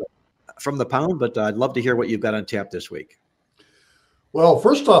from the pound, but I'd love to hear what you've got on tap this week. Well,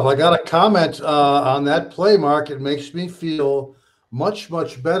 first off, I got a comment on that play, Mark. It makes me feel much,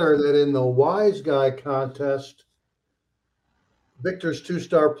 much better that in the Wise Guy contest, Victor's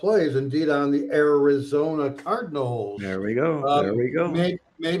 2-star play is indeed on the Arizona Cardinals. There we go.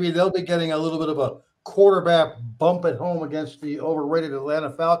 Maybe they'll be getting a little bit of a quarterback bump at home against the overrated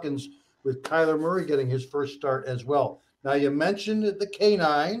Atlanta Falcons with Kyler Murray getting his first start as well. Now, you mentioned the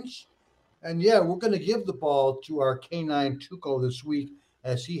Canines, and yeah, we're going to give the ball to our Canine Tuco this week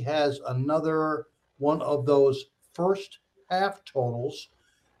as he has another one of those first half totals.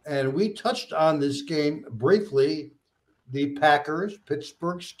 And we touched on this game briefly, the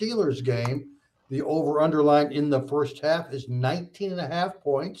Packers-Pittsburgh Steelers game. The over-underline in the first half is 19.5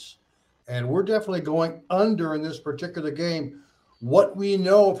 points. And we're definitely going under in this particular game. What we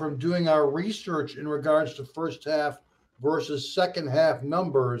know from doing our research in regards to first half versus second half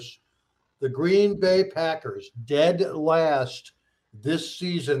numbers, the Green Bay Packers, dead last this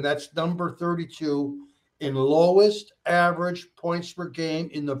season, that's number 32, in lowest average points per game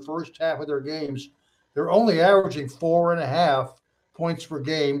in the first half of their games. They're only averaging 4.5 points per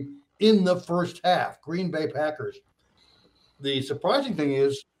game in the first half, Green Bay Packers. The surprising thing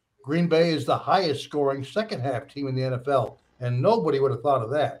is Green Bay is the highest scoring second half team in the NFL, and nobody would have thought of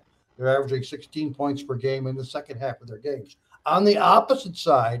that. They're averaging 16 points per game in the second half of their games. On the opposite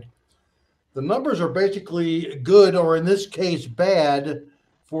side, the numbers are basically good, or in this case, bad,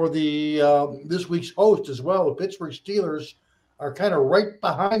 for the this week's host as well. The Pittsburgh Steelers are kind of right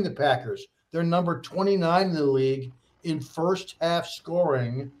behind the Packers. They're number 29 in the league in first half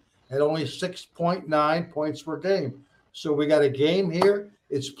scoring at only 6.9 points per game. So we got a game here.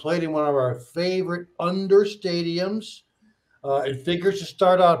 It's played in one of our favorite under stadiums. It figures to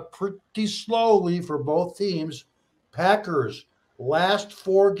start out pretty slowly for both teams. Packers, last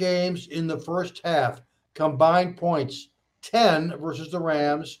 4 games in the first half, combined points 10 versus the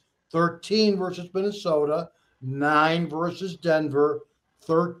Rams, 13 versus Minnesota, 9 versus Denver,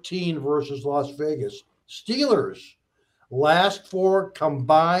 13 versus Las Vegas. Steelers, last 4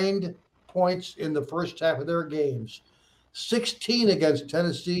 combined points in the first half of their games, 16 against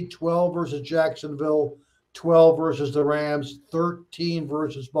Tennessee, 12 versus Jacksonville, 12 versus the Rams, 13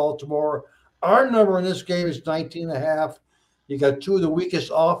 versus Baltimore. Our number in this game is 19.5. You got 2 of the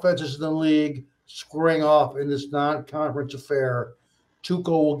weakest offenses in the league squaring off in this non-conference affair. Tuco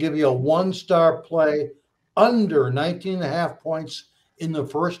will give you a 1-star play under 19.5 points in the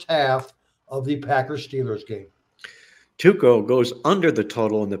first half of the Packers-Steelers game. Tuco goes under the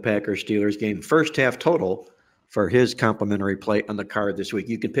total in the Packers-Steelers game, first half total, for his complimentary play on the card this week.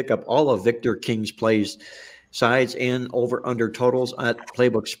 You can pick up all of Victor King's plays, sides, and over-under totals at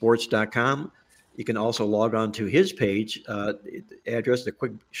playbooksports.com. You can also log on to his page. Address, the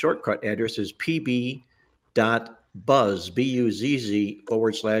quick shortcut address is pb.buzz, BUZZ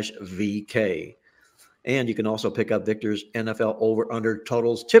 /VK. And you can also pick up Victor's NFL over-under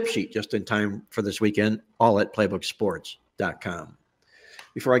totals tip sheet just in time for this weekend, all at playbooksports.com.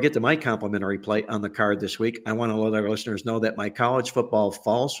 Before I get to my complimentary play on the card this week, I want to let our listeners know that my college football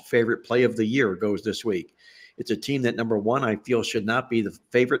false favorite play of the year goes this week. It's a team that, number 1, I feel should not be the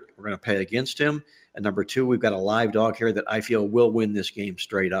favorite. We're going to play against him. And number 2, we've got a live dog here that I feel will win this game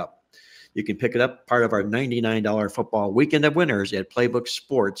straight up. You can pick it up, part of our $99 football weekend of winners at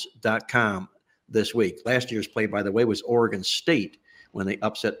playbooksports.com this week. Last year's play, by the way, was Oregon State when they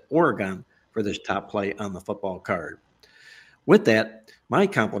upset Oregon for this top play on the football card. With that, my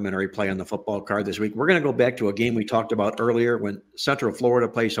complimentary play on the football card this week, we're going to go back to a game we talked about earlier when Central Florida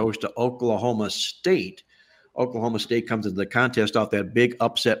plays host to Oklahoma State. Oklahoma State comes into the contest off that big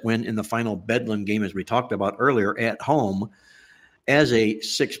upset win in the final Bedlam game, as we talked about earlier, at home. as a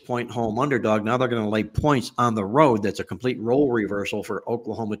 6-point home underdog. Now they're going to lay points on the road. That's a complete role reversal for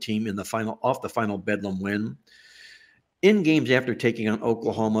Oklahoma team in the final, off the final Bedlam win. In games after taking on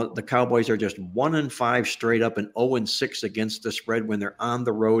Oklahoma, the Cowboys are just 1-5 straight up and 0-6 against the spread when they're on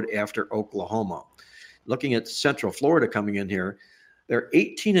the road after Oklahoma. Looking at Central Florida coming in here, they're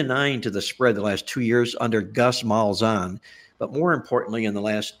 18-9 to the spread the last 2 years under Gus Malzahn. But more importantly, in the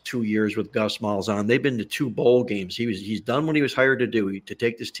last 2 years with Gus Malzahn, they've been to 2 bowl games. He's done what he was hired to do, to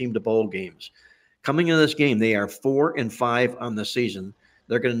take this team to bowl games. Coming into this game, they are 4-5 on the season.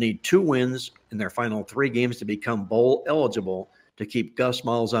 They're going to need 2 wins in their final 3 games to become bowl eligible to keep Gus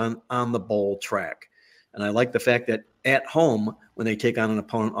Malzahn on the bowl track. And I like the fact that at home, when they take on an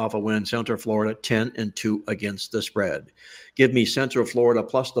opponent off a win, Central Florida 10-2 against the spread. Give me Central Florida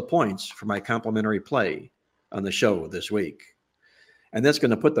plus the points for my complimentary play on the show this week. And that's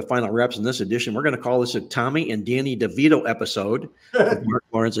going to put the final wraps in this edition. We're going to call this a Tommy and Danny DeVito episode of Mark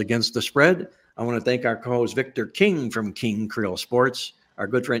Lawrence Against the Spread. I want to thank our co-host Victor King from King Creole Sports, our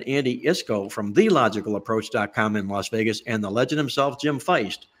good friend Andy Iskoe from TheLogicalApproach.com in Las Vegas, and the legend himself, Jim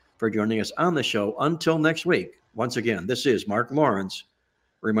Feist, for joining us on the show. Until next week, once again, this is Mark Lawrence,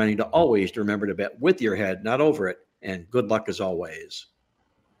 reminding you to always remember to bet with your head, not over it, and good luck as always.